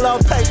school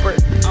on paper.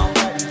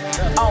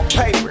 On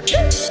paper.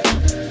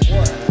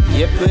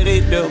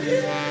 Yippity do,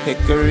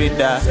 hickory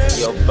die,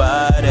 your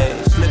body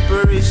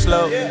slippery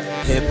slope,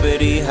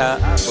 hippity hop,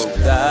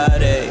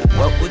 Bugatti.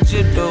 What would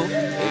you do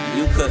if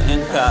you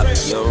couldn't cop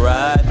your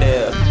ride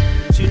there?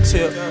 You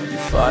tip, you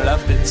fall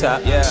off the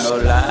top, no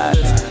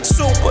lies.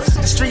 Super,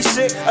 the street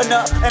sick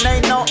enough, and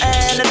ain't no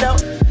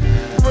antidote.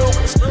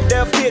 Rulers,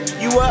 they'll pick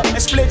you up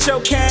and split your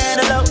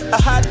cantaloupe.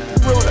 A hot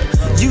ruler,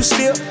 you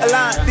still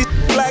align these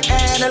black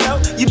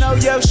antelope. You know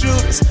your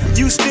shooters,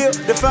 you still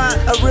define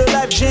a real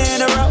life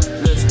general.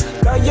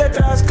 Calle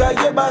tras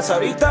calle vas,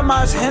 ahorita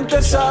más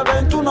gente sabe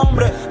en tu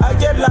nombre.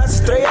 Ayer las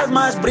estrellas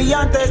más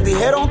brillantes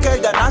dijeron que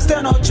ganaste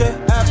anoche.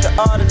 After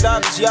all the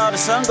darkness, y'all, the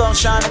sun gon'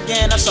 shine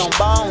again, that's on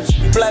bones.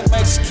 You black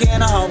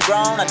Mexican or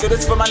homegrown, I do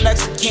this for my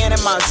next of kin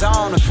in my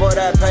zone and for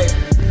that paper.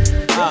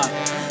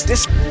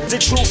 This the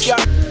truth,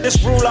 y'all,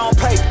 this rule on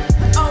paper.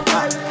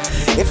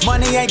 If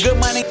money ain't good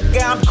money,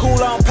 yeah, I'm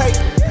cool on paper.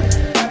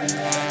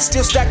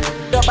 Still stacked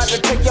up, about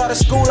to take y'all to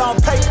school on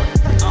paper.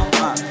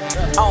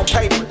 On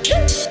paper.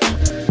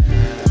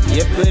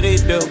 Yippity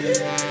do,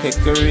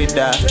 hickory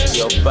die,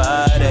 your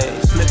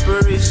body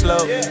slippery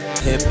slope,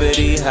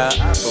 hippity hop,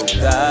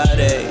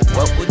 Bugatti.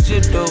 What would you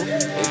do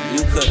if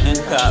you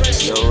couldn't cop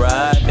your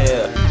ride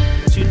there?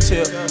 You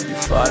tip, you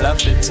fall off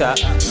the top,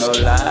 no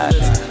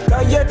lies.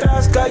 Calle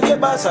tras calle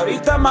vas,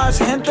 ahorita más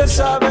gente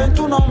sabe en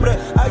tu nombre.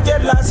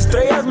 Ayer las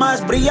estrellas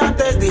más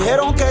brillantes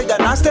dijeron que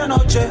ganaste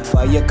anoche.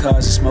 Fire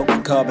cars,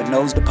 smoking carbon,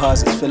 nose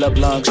deposits, fill up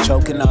lungs,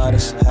 choking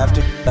artists. Half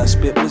the I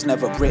spit was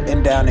never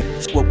written down,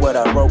 it's what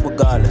I wrote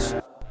regardless.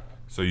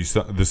 So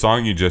the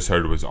song you just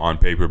heard was On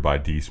Paper by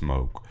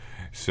D-Smoke.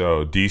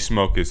 So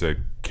D-Smoke is a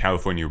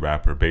California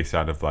rapper based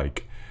out of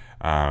like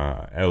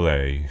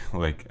LA,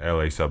 like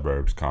LA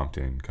suburbs,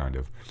 Compton, kind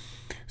of.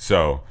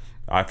 So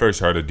I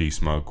first heard of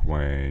D-Smoke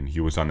when he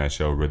was on that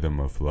show Rhythm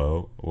of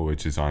Flow,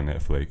 which is on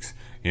Netflix.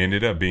 He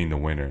ended up being the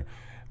winner,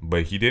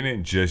 but he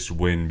didn't just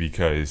win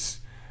because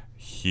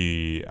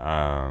he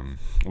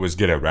was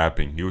good at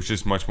rapping. He was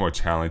just much more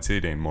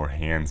talented and more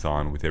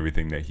hands-on with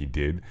everything that he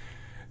did.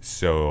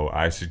 So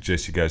I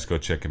suggest you guys go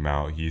check him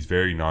out. He's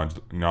very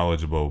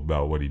knowledgeable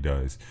about what he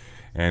does.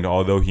 And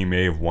although he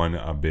may have won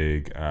a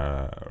big,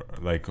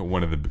 like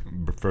one of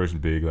the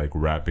first big like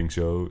rapping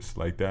shows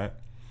like that,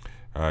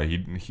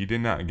 he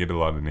did not get a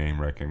lot of name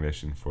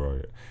recognition for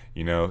it,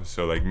 you know.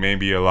 So like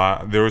maybe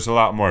there was a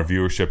lot more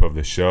viewership of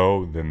the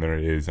show than there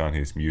is on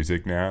his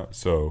music now.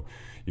 So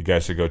you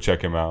guys should go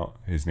check him out.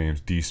 His name's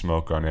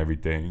D-Smoke on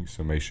everything.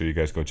 So make sure you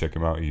guys go check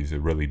him out. He's a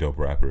really dope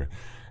rapper.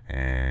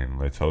 And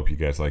let's hope you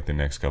guys like the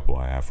next couple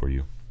I have for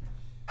you.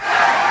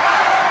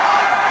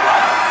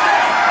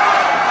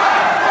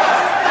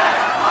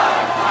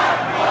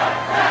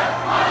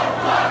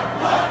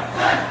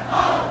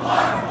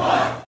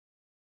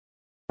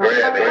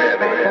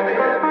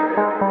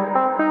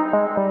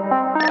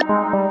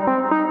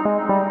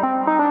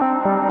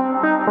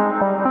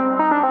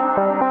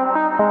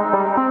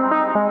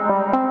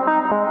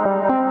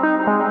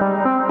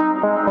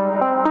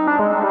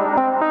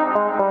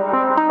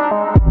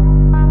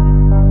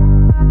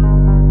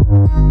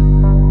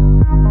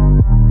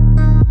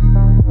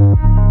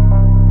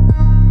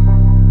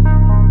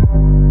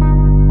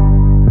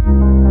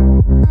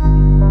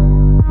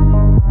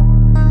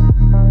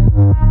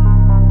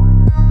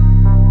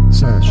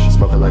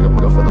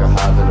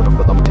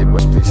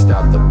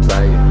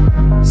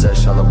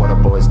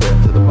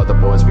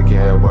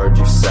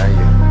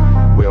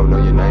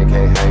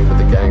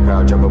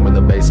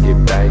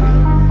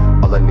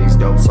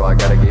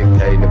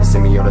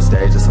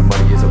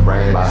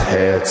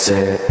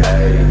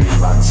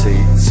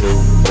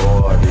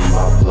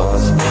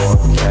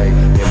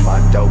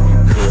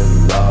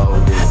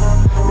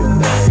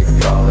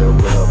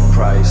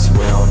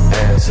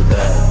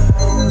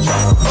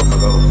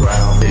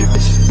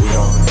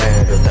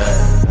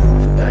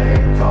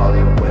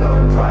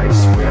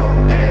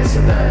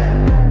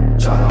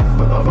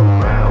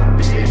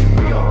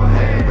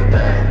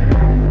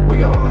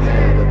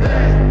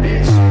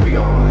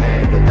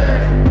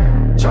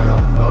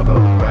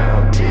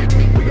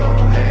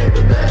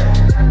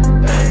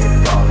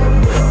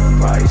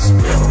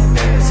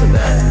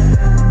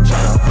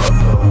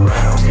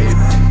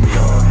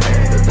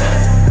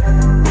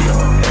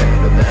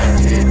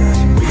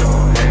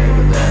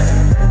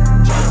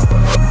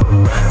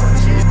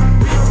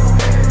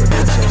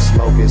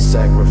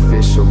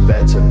 sacrificial,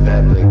 bet to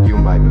bet, blink, you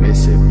might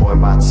miss it. Boy,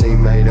 my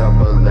team made up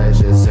of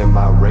legends and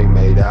my ring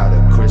made out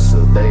of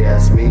crystal. They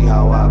ask me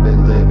how I've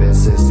been living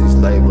since these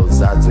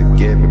labels I took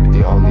it, but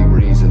the only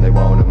reason they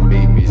wanna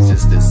meet me is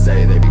just to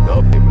say they be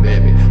up and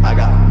admit me. I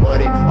got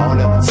money on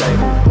the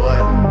table,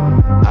 but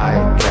I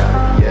ain't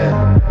counted yet.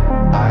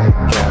 I ain't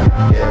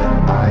counted yet.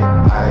 I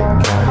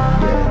ain't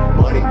counted yet.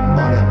 Money on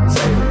the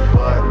table,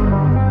 but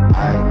I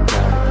ain't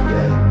counted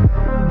yet.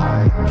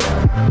 I ain't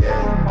counted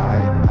yet. I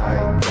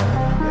ain't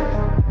counted yet.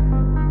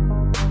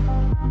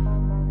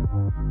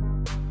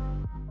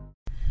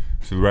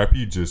 So the rapper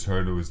you just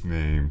heard was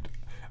named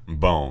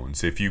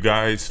Bones. If you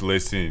guys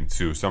listen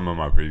to some of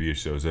my previous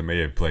shows, I may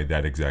have played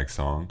that exact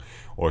song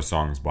or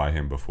songs by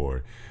him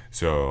before.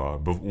 So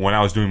when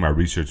I was doing my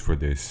research for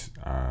this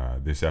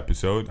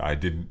episode, I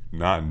did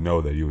not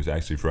know that he was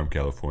actually from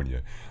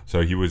California.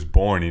 So he was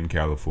born in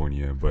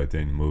California, but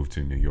then moved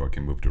to New York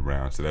and moved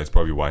around. So that's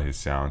probably why his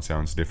sound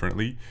sounds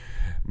differently.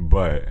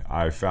 But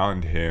I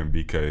found him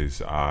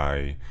because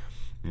I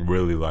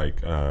really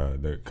like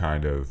the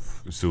kind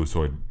of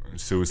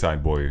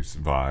Suicide Boys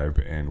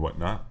vibe and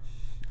whatnot.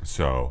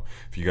 So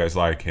if you guys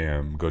like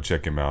him, go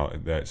check him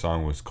out. That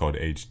song was called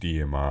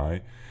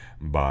HDMI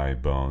by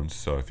Bones.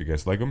 So if you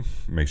guys like him,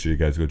 make sure you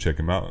guys go check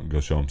him out and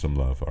go show him some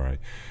love. All right,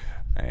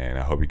 and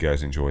I hope you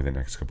guys enjoy the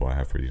next couple I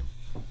have for you.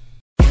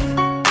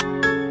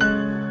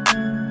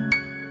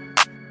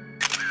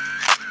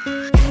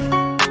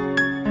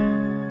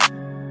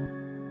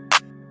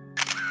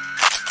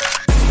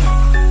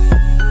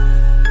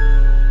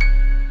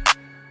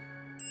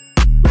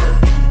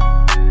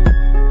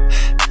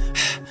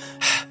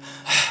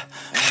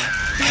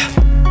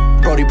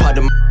 Brody pop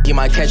the he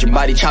might catch a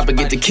body chopper,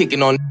 get the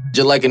kicking on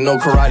just like a no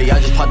karate.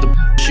 I just pop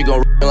the she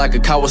gon' like a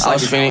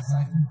Kawasaki Phoenix,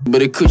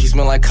 but it coochie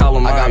smell like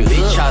calamari. I got big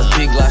chops,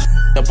 big glass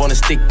up on the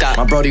stick dot.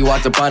 My Brody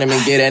walked up on him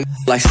and get that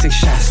like 6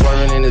 shots.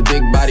 Swerving in his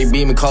big body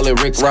beaming, call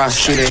it Rick Ross.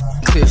 Shooting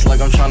clips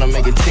like I'm trying to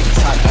make a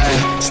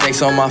TikTok.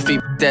 Snakes on my feet,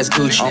 that's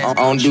Gucci. I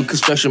don't do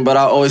construction, but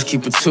I always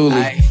keep a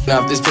toolie.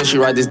 Now if this picture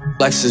ride this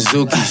like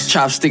Suzuki.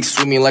 Chopsticks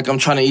with me like I'm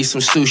trying to eat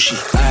some sushi.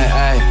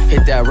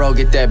 Hit that road,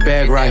 get that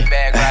bag right.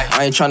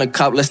 I ain't trying to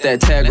cop, let's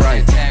that tag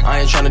right. I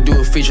ain't trying to do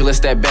a feature, let's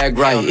that bag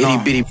right. Itty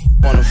bitty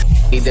wanna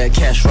need that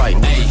cash right.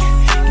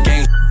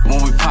 Gang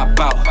when we pop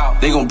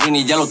out, they gon' bring the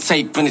yellow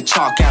tape and the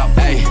chalk out.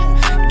 Ayy,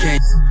 gang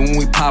when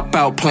we pop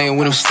out, playing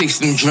with them sticks,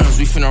 them drums,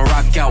 we finna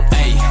rock out.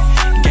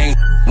 Ayy, gang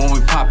when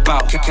we pop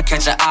out,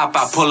 catch a op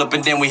out, pull up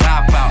and then we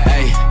hop out.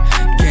 Ayy,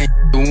 gang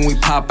when we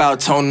pop out,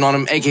 toning on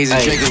them AKs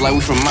and Dragons like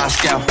we from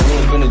Moscow. Grew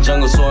up in the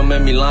jungle, so it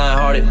made me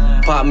lion-hearted.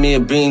 Pop me a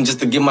bean just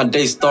to get my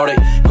day started.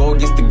 Go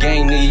against the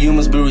gang, nigga, you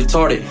must be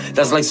retarded.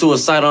 That's like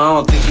suicidal, I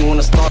don't think you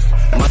wanna start.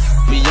 My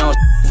be on,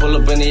 pull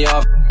up in the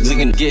off,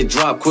 nigga get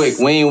dropped quick.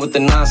 We ain't with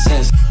the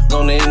nonsense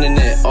on the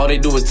internet. All they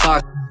do is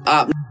talk.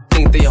 Op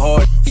think they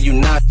hard, you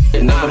not.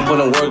 Never put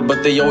in work,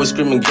 but they always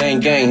screaming gang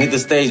gang. Hit the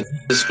stage,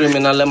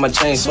 screaming, I let my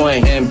chain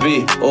swing. And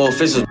B, or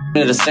officials,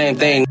 the same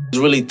thing.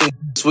 Really think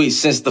sweet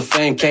since the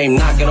fame came.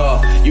 Knock it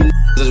off. You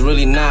is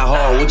really not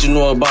hard. What you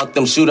know about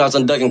them shootouts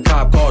and ducking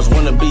cop cars?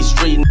 Wanna be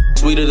street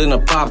sweeter than a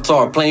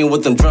Pop-Tart. Playing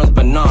with them drums,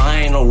 but nah,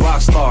 I ain't no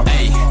rock star.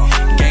 Ayy,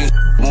 gang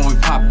when we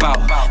pop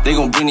out, they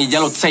gon' bring the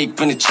yellow tape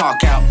and the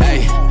chalk out.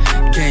 Ayy,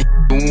 gang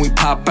when we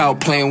pop out,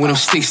 playing with them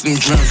sticks, them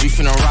drums, we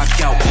finna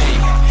rock out.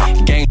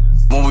 Ayy, gang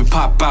when we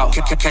pop out,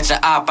 catch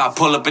a op out,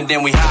 pull up and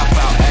then we hop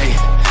out.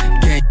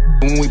 Ayy, gang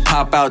when we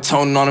pop out,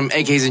 toning on them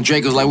AKs and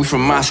Dragos like we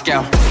from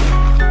Moscow.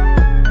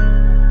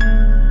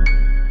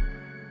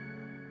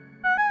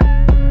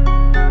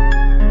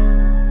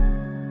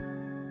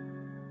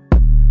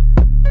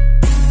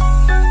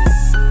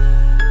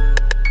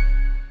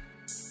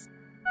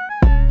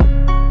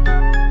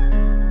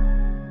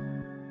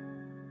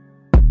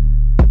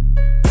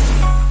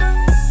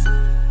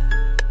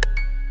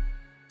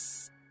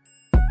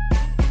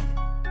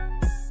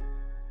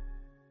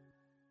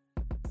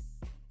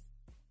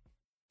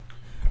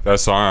 That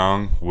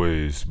song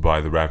was by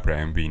the rapper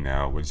MB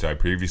Now, which I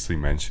previously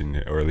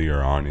mentioned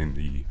earlier on in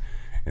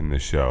the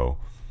show.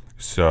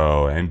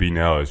 So MB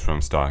Now is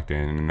from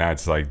Stockton, and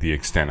that's like the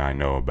extent I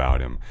know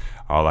about him.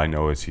 All I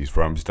know is he's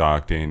from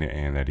Stockton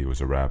and that he was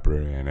a rapper,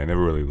 and I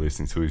never really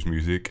listened to his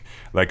music.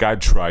 Like, I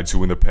tried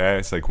to in the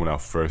past, like when I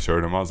first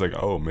heard him, I was like,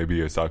 oh, maybe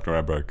a Stockton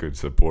rapper I could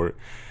support.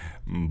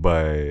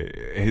 But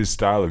his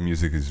style of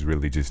music is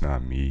really just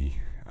not me.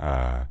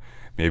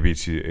 Maybe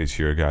it's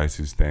your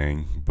guys'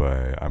 thing,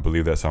 but I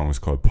believe that song was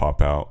called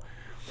Pop Out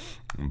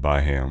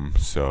by him.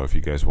 So if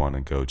you guys want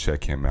to go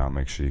check him out,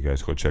 make sure you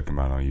guys go check him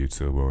out on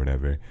YouTube or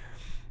whatever.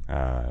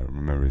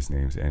 Remember his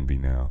name's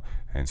NB Now.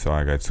 And so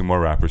I got 2 more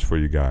rappers for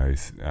you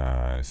guys.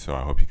 So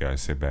I hope you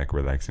guys sit back,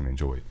 relax, and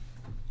enjoy it.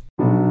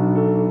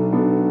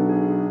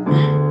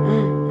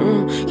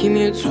 Give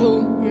me a 2.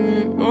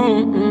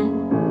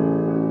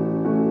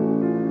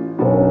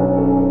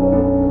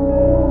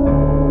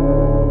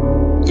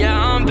 Yeah,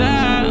 I'm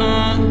back.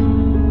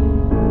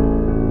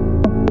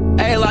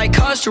 Hey, like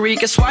Costa Costa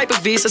Rica, swipe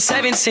a Visa,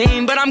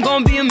 17, but I'm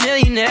gonna be a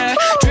millionaire.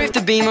 Drift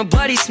the beam,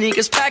 bloody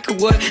sneakers, pack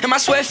of wood, and my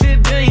sweat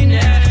fit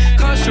billionaire.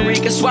 Costa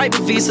Rica, swipe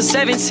a Visa,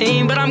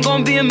 17, but I'm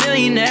gonna be a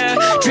millionaire.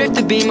 Drift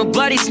the beam,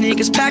 bloody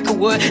sneakers, pack of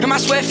wood, and my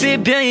sweat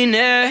fit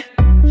billionaire.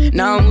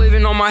 Now I'm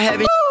living on my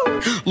heaven.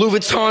 Louis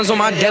Vuitton's on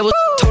my devil.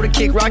 Told her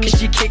kick rocket,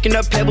 she kicking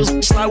up pebbles.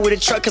 Slide with a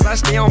truck cause I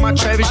stay on my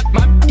Travis.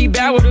 My she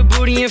bad with a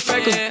booty and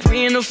freckles.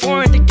 We in the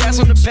foreign, the gas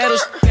on the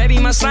pedals. Baby,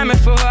 my Simon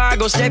for her, I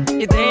go step. There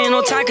ain't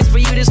no time cause for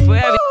you this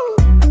forever.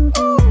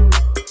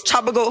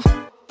 Chopper go.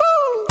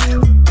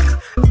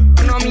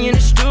 On me in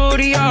the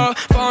studio,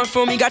 falling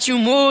for me, got you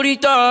moody,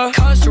 dog.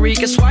 Costa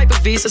Rica, swipe a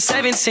Visa,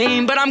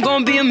 17, but I'm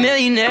gonna be a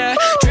millionaire.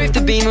 Drift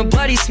the beam,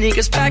 bloody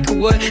sneakers, pack of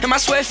wood, and my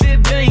sweat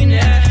fit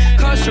billionaire.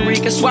 Costa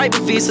Rica, swipe a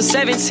Visa,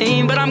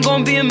 17, but I'm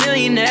gonna be a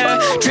millionaire.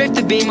 Drift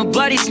the beam,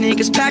 bloody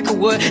sneakers, pack of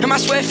wood, and my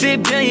sweat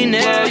fit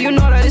billionaire. You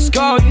know that it's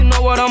gold, you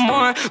know what I'm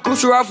on.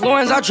 Gucci Ralph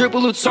Lauren's, I drip a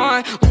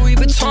Luton. Louis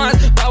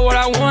Vuitton, buy what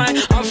I want.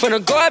 I'm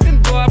finna go up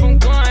and blow up, I'm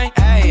going.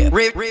 Hey,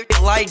 rip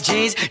like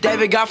jeans.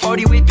 David got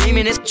 40 with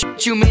beaming. It's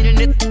you meaning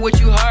it, what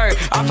you heard.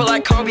 I feel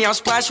like Kobe, I'm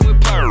splashing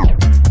with pearl.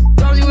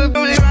 Don't you with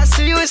booty, I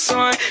see you, it's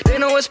on. They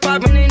know what's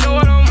poppin', they know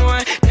what I'm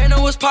on. They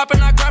know what's poppin',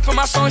 I grab for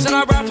my songs and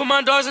I rap for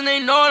my dogs and they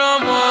know what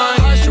I'm on.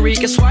 Costa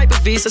Rica, swipe a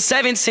Visa,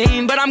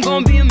 17, but I'm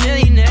gonna be a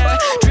millionaire.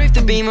 Drift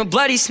the beam,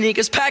 bloody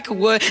sneakers, pack of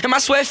wood, and my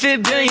sweat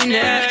fit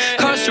billionaire.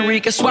 Costa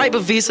Rica, swipe a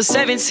Visa,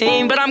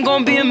 17, but I'm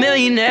gonna be a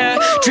millionaire.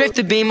 Drift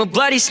the beam,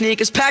 bloody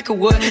sneakers, pack of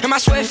wood, and my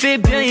sweat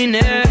fit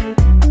billionaire.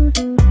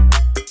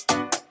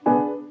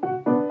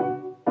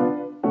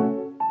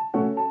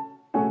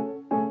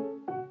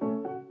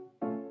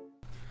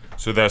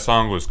 So that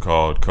song was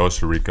called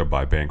Costa Rica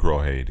by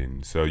Bankroll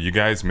Hayden. So you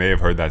guys may have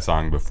heard that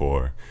song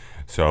before.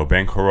 So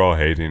Bankroll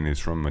Hayden is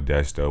from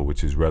Modesto,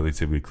 which is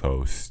relatively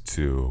close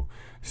to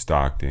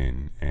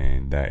Stockton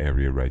and that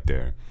area right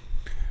there.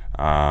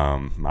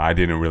 I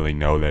didn't really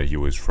know that he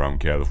was from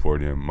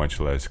California, much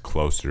less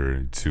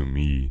closer to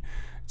me,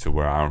 to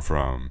where I'm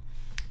from,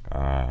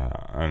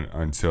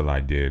 until I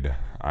did.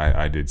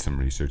 I did some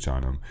research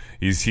on him.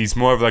 He's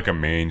more of like a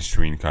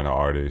mainstream kind of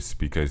artist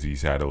because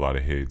he's had a lot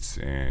of hits,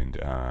 and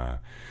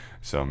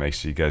so make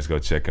sure you guys go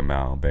check him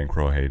out,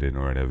 Bankroll Hayden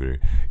or whatever.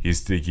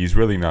 He's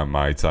really not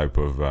my type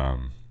of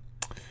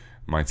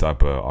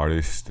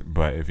artist,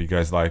 but if you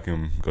guys like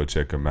him, go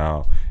check him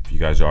out. If you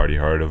guys already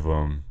heard of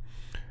him,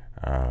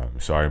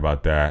 sorry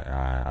about that.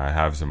 I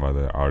have some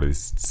other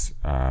artists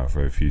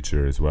for the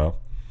future as well,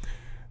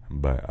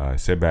 but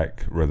sit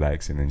back,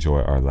 relax, and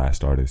enjoy our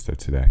last artist of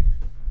today.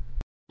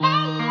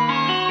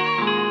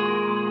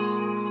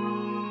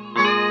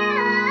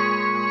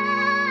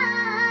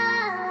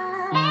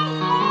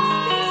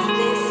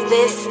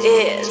 This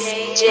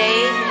is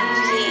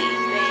J.P.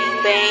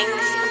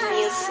 Banks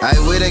Music. Hey,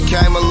 we done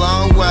came a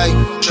long way,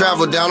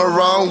 traveled down the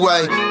wrong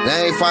way.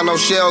 They ain't find no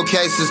shell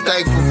cases,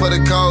 thankful for the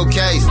cold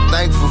case.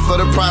 Thankful for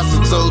the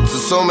prostitutes,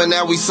 assuming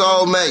that we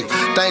soulmates.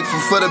 Thankful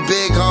for the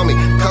big homie,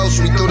 coach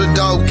me through the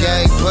dope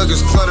game.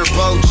 Boogers clutter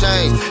both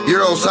chains,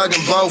 Euros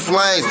hugging both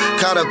lanes.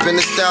 Caught up in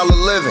the style of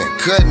living,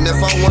 couldn't if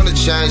I wanna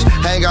change.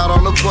 Hang out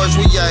on the porch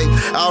we ate,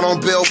 out on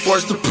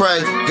billboards to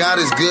pray.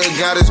 God is good,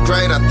 God is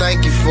great, I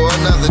thank you for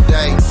another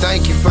day.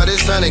 Thank you for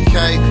this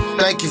 100K,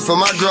 thank you for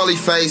my girly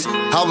face.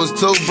 I was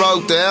too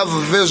broke to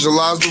ever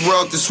visualize the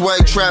world this way.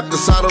 Trapped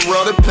inside a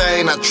world of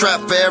pain, I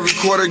trap for every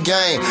quarter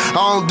game. I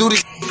don't do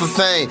this for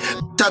fame,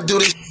 I do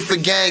this for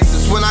gang.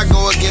 Since when I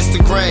go against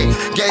the grain,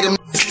 gave them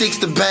sticks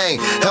to bang,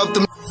 help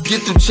them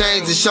get them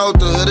chains and show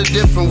the hood a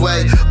different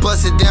way.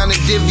 Bust it down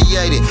and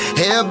deviate it,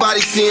 everybody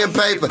seeing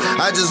paper.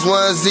 I just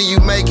wanna see you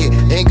make it,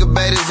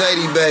 incubators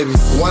 80 baby.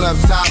 One up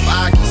top,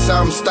 Aki,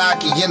 something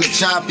stocky in the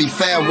choppy.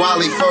 Fat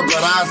Wally for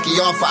Brodowski,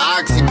 off of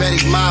Oxy, Betty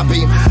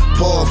Moppy.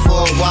 Pour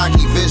for a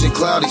wacky, vision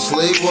cloudy,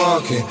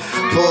 sleepwalking.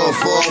 Pour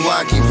for a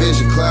wacky,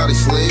 vision cloudy,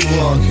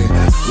 sleepwalking.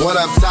 One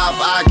up top,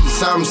 Aki,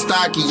 something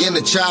stocky in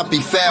the choppy.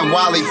 Fat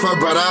Wally for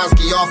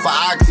Brodowski, off of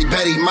Oxy,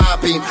 Betty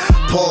Moppy.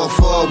 Pour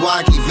for a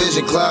wacky,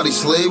 vision cloudy,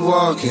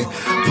 sleepwalking.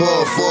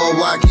 Pour for a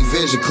wacky,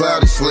 vision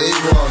cloudy,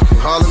 sleepwalking.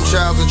 All them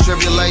trials and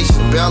tribulations,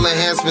 bail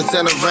enhancements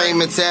and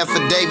arraignments,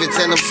 affidavits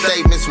and them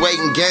statements,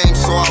 waiting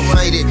games, so I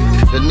rated.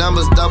 The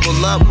numbers double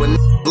up when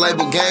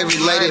label gang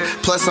related.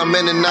 Plus I'm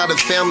in and out of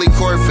family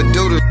court for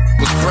doodle.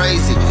 Was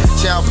crazy.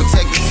 Child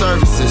protective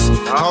services,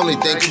 only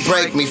thing can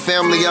break me.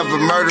 Family of a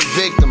murder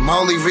victim,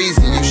 only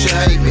reason you should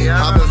hate me.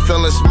 I've been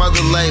feeling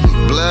smothered lately.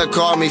 Blood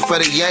called me for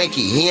the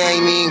Yankee. He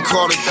ain't even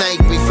called to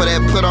thank me for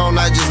that put on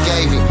I just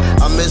gave him.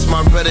 I miss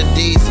my brother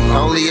DC,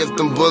 only if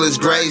them bullets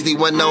grazed. He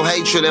wasn't no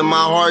hatred in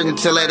my heart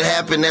until that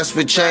happened, that's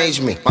what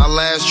changed me. My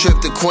last trip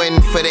to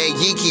Quentin for that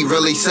Yeeky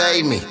really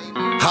saved me.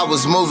 I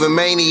was moving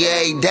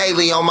maniac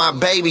daily on my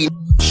baby.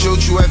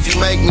 Shoot you if you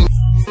make me.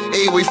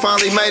 We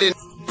finally made it.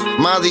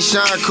 Mozzie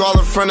Shine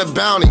calling from the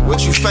bounty.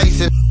 What you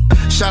facing?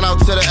 Shout out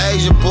to the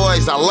Asian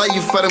boys. I love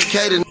you for them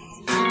cater.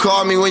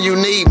 Call me when you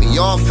need me.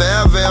 Y'all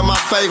forever in my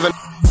favor.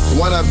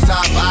 One up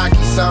top, Aki,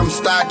 something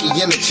stocky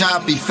in the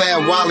choppy.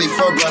 Fat Wally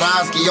for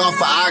Brodowski, off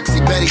for Oxy,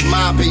 Betty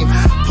Moppy.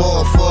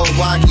 Pull for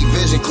Wacky,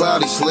 vision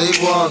cloudy,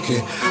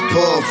 sleepwalking.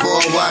 Pull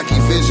for Wacky,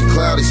 vision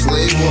cloudy,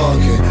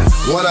 sleepwalking.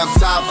 One up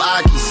top,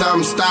 Aki,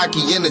 something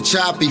stocky in the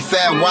choppy.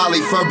 Fat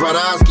Wally for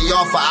Brodowski,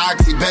 off for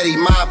Oxy, Betty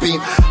Moppy.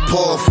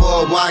 Pull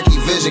for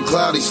Wacky, vision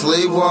cloudy,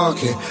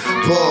 sleepwalking.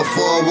 Pull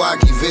for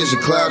Wacky,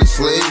 vision cloudy,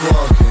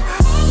 sleepwalking.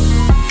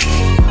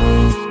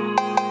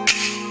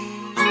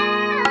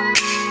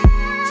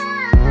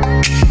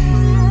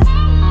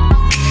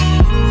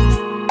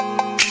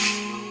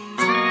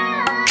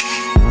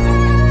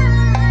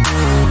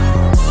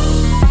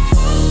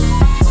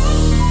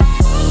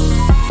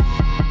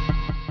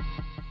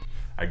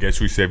 I guess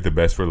we saved the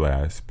best for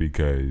last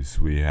because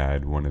we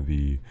had one of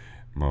the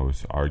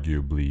most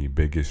arguably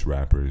biggest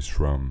rappers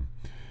from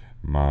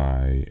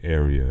my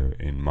area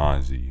in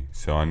Mozzie.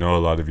 So I know a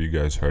lot of you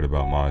guys heard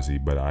about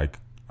Mozzie, but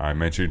I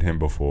mentioned him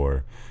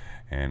before,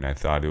 and I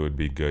thought it would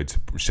be good to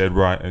shed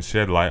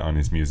light on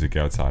his music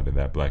outside of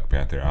that Black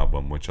Panther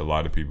album, which a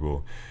lot of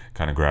people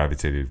kind of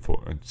gravitated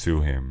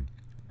to him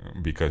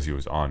because he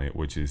was on it,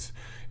 which is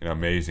an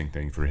amazing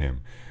thing for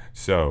him.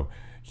 So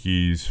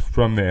he's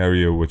from the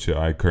area which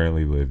I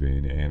currently live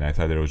in, and I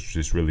thought that it was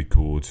just really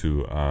cool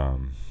to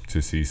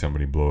see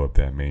somebody blow up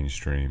that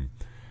mainstream.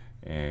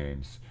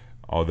 And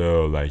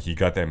although like he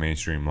got that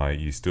mainstream light,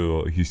 he's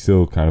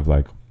still kind of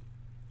like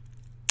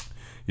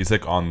he's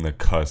like on the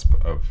cusp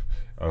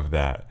of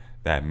that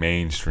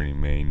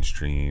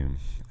mainstream,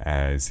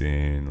 as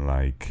in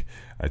like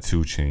a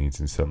 2 Chainz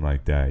and something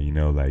like that. You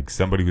know, like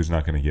somebody who's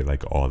not gonna get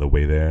like all the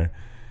way there.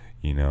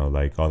 You know,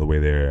 like all the way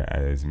there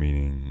as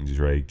meaning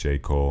Drake, J.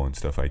 Cole, and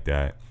stuff like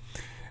that.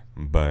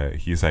 But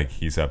he's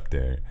up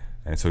there.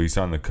 And so he's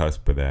on the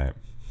cusp of that.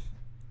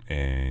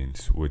 And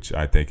which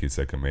I think is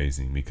like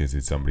amazing because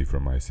it's somebody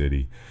from my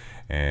city.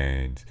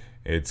 And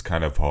it's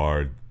kind of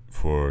hard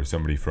for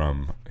somebody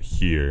from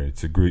here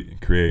to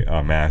create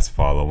a mass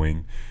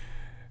following.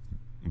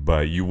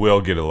 But you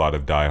will get a lot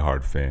of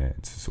diehard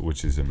fans,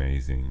 which is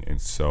amazing. And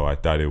so I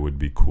thought it would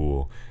be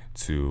cool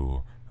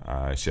to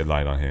shed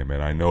light on him.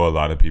 And I know a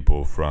lot of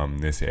people from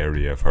this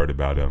area have heard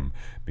about him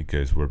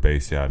because we're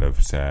based out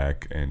of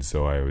SAC, and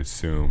so I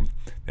assume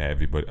that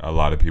a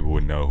lot of people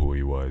would know who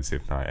he was,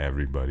 if not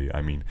everybody.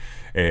 I mean,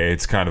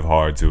 it's kind of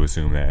hard to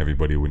assume that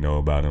everybody would know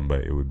about him,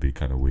 but it would be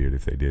kind of weird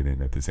if they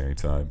didn't at the same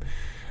time,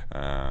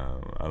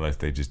 unless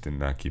they just did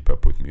not keep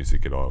up with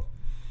music at all.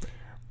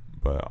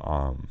 But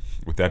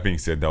with that being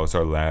said, that was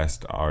our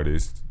last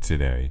artist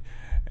today,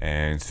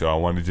 and so I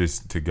wanted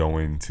just to go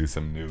into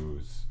some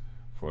news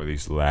for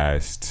these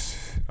last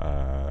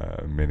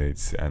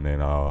minutes, and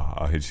then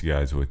I'll hit you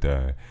guys with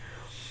the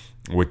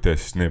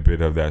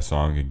snippet of that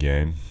song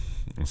again,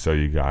 so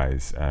you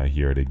guys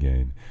hear it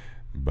again.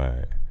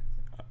 But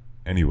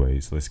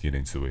anyways, let's get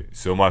into it.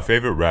 So my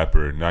favorite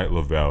rapper, Night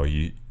Lavelle,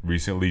 he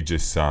recently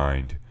just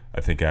signed,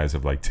 I think as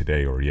of like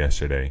today or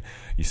yesterday,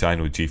 he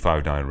signed with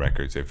G59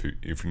 Records. If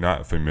you're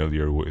not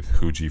familiar with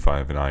who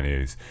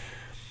G59 is,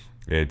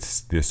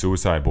 it's the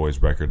Suicide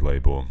Boys record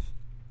label.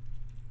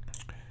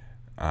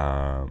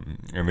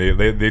 And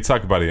they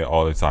talk about it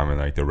all the time in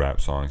like the rap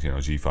songs, you know,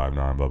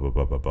 G59, blah blah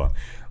blah blah blah.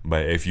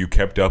 But if you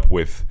kept up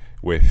with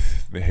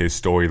his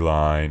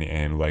storyline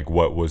and like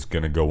what was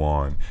gonna go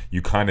on,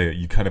 you kind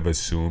of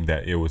assumed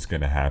that it was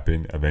gonna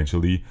happen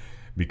eventually,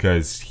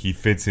 because he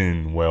fits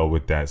in well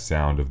with that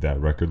sound of that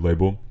record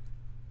label.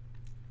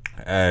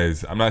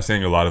 As I'm not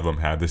saying a lot of them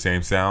have the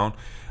same sound,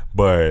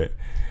 but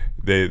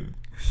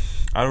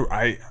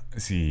I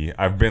see,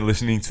 I've been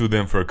listening to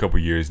them for a couple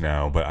years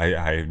now, but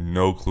I have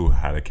no clue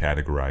how to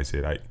categorize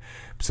it.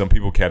 Some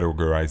people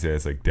categorize it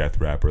as like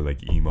death rap or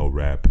like emo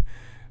rap.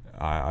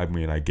 I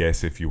mean, I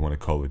guess if you want to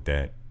call it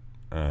that,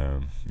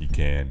 you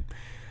can.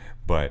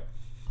 But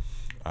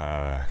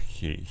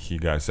he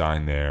got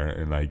signed there,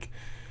 and like,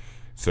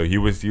 so he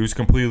was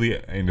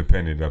completely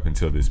independent up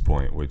until this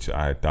point, which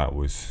I thought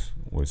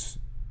was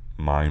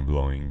mind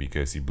blowing,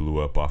 because he blew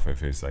up off of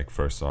his like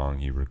first song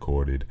he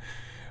recorded,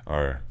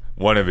 or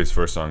one of his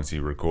first songs he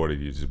recorded.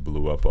 He just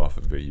blew up off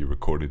of it. He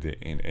recorded it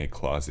in a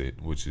closet,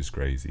 which is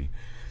crazy.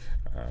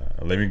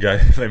 Let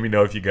me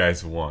know if you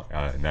guys want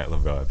a Night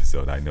Lavelle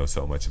episode. I know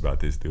so much about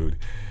this dude.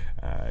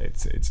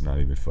 It's not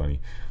even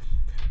funny.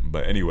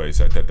 But anyways,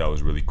 I thought that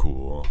was really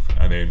cool.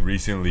 And then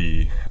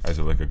recently, as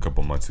of like a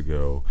couple months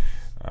ago,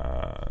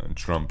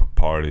 Trump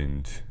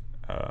pardoned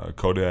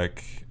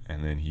Kodak,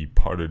 and then he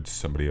pardoned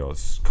somebody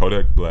else,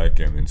 Kodak Black,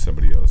 and then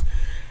somebody else.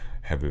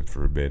 Heaven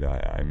forbid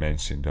I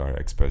mentioned our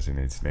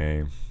ex-president's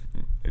name.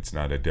 It's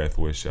not a death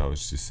wish. I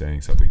was just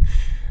saying something.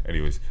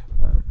 Anyways,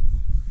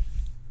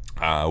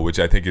 which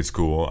I think is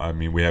cool. I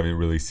mean, we haven't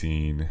really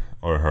seen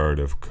or heard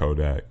of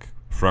Kodak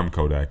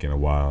in a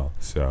while,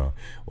 so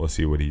we'll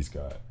see what he's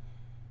got.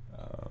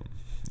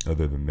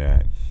 Other than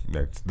that,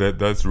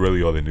 that's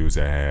really all the news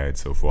I had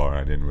so far.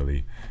 I didn't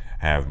really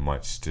have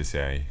much to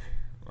say.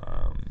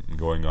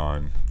 Going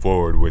on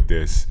forward with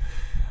this,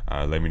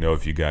 let me know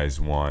if you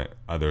guys want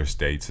other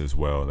states as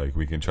well. Like,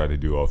 we can try to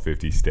do all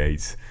 50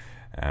 states.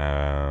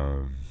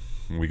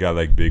 we got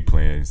like big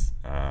plans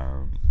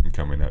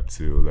coming up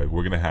too. Like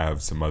we're gonna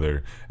have some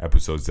other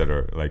episodes that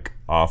are like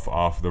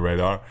off the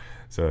radar,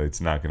 so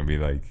it's not gonna be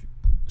like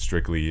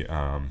strictly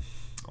on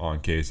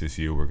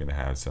KSSU. We're gonna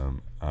have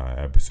some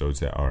episodes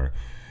that are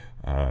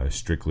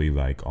strictly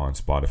like on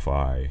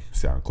Spotify,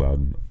 SoundCloud,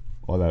 and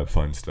all that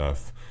fun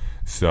stuff,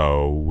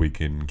 so we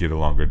can get a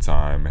longer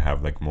time,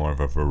 have like more of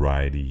a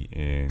variety,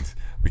 and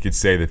we can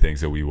say the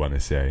things that we want to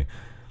say,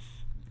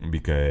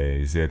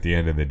 because at the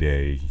end of the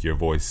day, your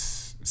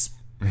voice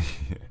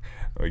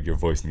like your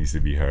voice needs to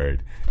be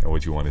heard, and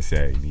what you want to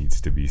say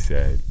needs to be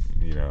said,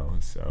 you know.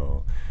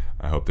 So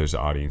I hope there's an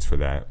audience for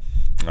that.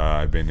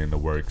 I've been in the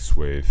works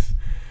with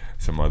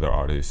some other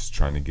artists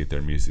trying to get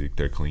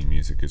their clean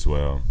music as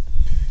well,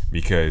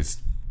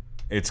 because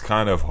it's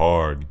kind of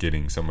hard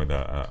getting some of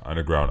the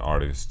underground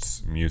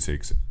artists'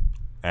 musics,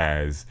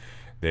 as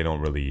they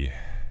don't really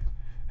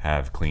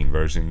have clean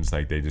versions.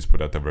 Like they just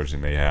put out the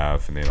version they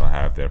have, and they don't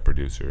have their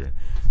producer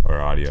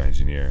or audio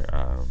engineer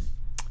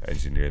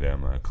engineer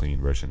them a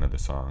clean version of the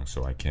song,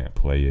 so I can't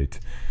play it.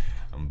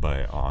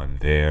 But on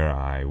there,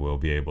 I will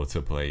be able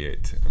to play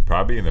it,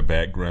 probably in the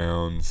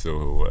background,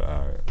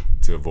 so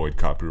to avoid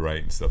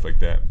copyright and stuff like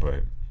that.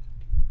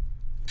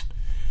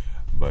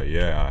 But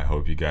yeah, I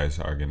hope you guys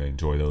are gonna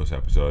enjoy those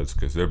episodes,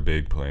 because they're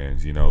big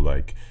plans, you know.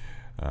 Like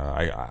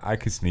I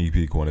could sneak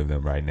peek one of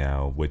them right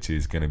now, which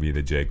is gonna be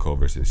the J. Cole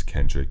versus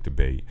Kendrick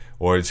debate,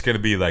 or it's gonna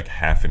be like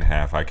half and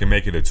half. I can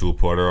make it a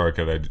two-parter, or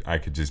I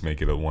could just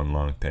make it a one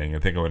long thing. I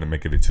think I'm gonna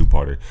make it a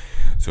two-parter,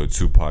 so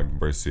Tupac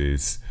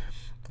versus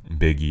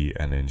Biggie,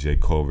 and then J.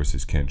 Cole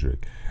versus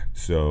Kendrick.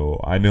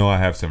 So I know I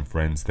have some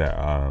friends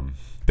that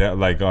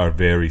like are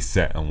very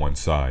set on one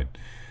side,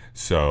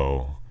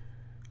 so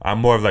I'm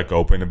more of like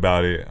open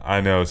about it. I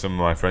know some of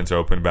my friends are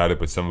open about it,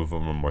 but some of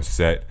them are more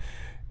set,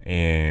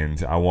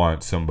 and I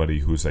want somebody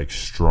who's like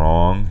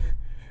strong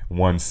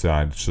one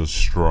side, so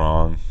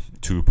strong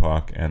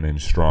Tupac and then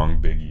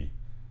strong Biggie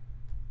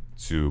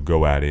to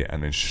go at it,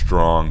 and then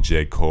strong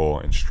J. Cole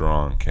and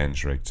strong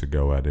Kendrick to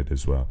go at it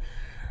as well.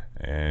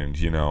 And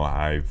you know,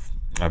 I've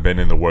been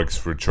in the works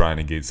for trying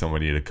to get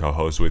somebody to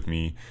co-host with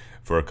me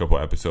for a couple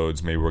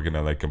episodes. Maybe we're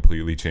gonna like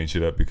completely change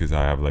it up, because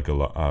I have like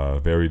a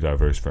very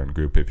diverse friend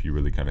group, if you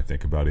really kind of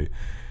think about it.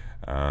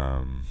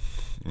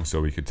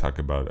 So we could talk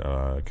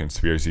about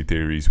conspiracy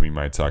theories. We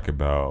might talk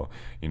about,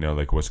 you know,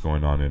 like what's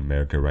going on in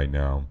America right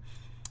now.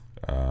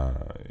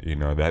 You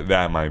know,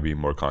 that might be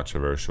more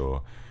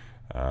controversial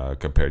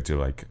compared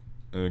to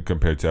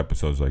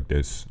episodes like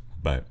this.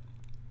 But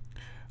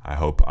I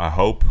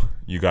hope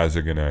you guys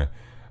are gonna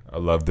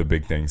love the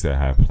big things that I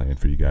have planned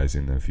for you guys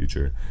in the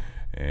future.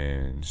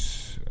 And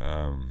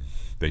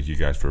thank you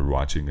guys for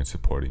watching and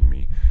supporting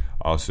me.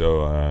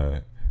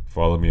 Also,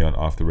 follow me on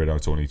Off the Radar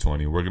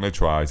 2020. We're gonna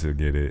try to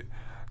get it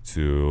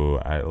to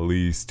at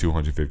least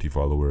 250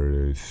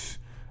 followers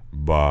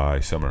by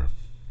summer.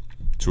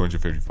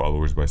 250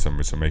 followers by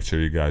summer. So make sure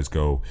you guys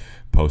go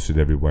post it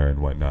everywhere and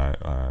whatnot.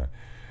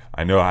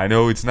 I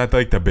know it's not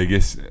like the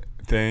biggest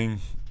thing,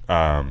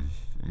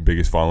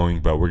 biggest following,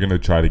 but we're gonna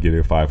try to get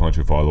it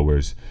 500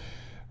 followers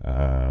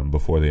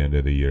before the end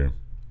of the year.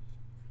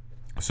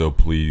 So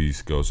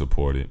please go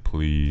support it.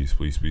 Please.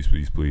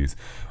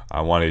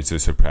 I want it to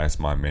surpass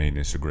my main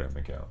Instagram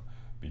account,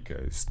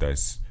 because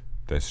that's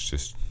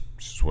just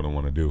what I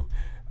want to do.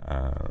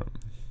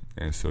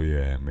 And so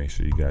yeah, make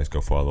sure you guys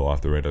go follow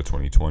Off the Radar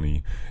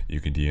 2020. You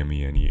can DM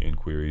me any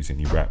inquiries,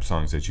 any rap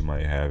songs that you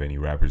might have, any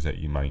rappers that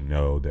you might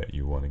know that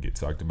you want to get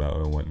talked about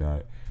or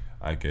whatnot.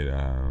 We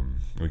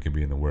could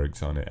be in the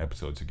works on an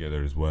episode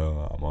together as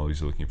well. I'm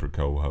always looking for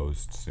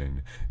co-hosts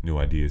and new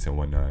ideas and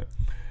whatnot.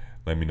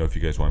 Let me know if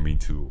you guys want me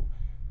to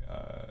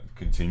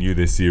continue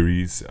this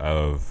series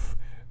of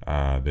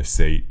the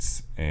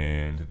Saints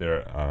and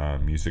their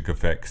music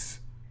effects.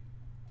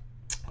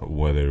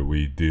 Whether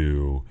we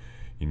do,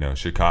 you know,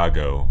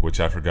 Chicago, which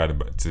I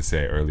forgot to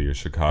say earlier,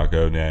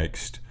 Chicago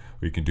next.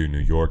 We can do New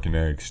York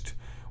next.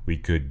 We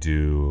could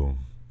do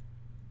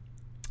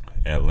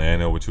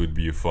Atlanta, which would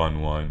be a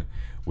fun one.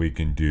 We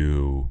can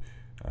do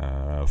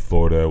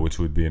Florida, which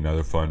would be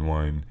another fun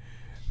one.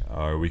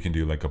 Or we can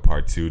do like a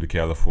part 2 to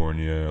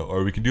California,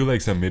 or we can do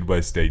like some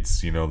Midwest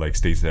states, you know, like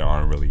states that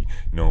aren't really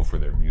known for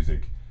their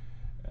music,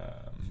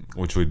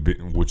 which would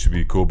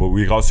be cool. But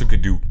we also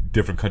could do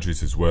different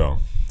countries as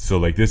well. So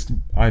like this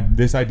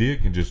idea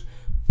can just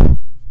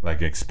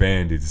like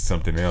expand into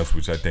something else,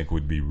 which I think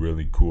would be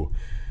really cool.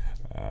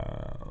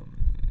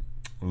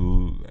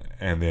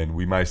 And then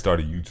we might start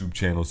a YouTube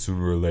channel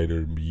sooner or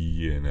later,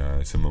 me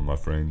and some of my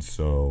friends.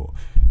 So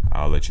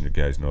I'll let you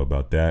guys know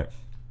about that.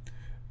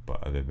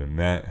 But other than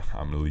that,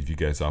 I'm going to leave you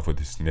guys off with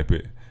a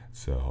snippet.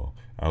 So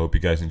I hope you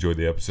guys enjoyed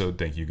the episode.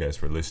 Thank you guys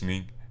for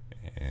listening,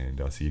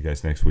 and I'll see you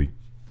guys next week.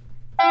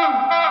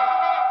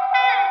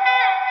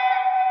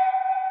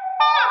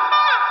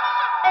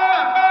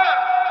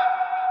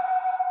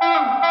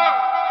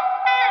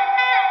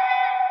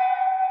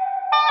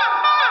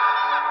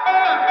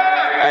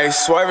 Hey,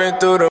 swerving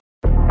through the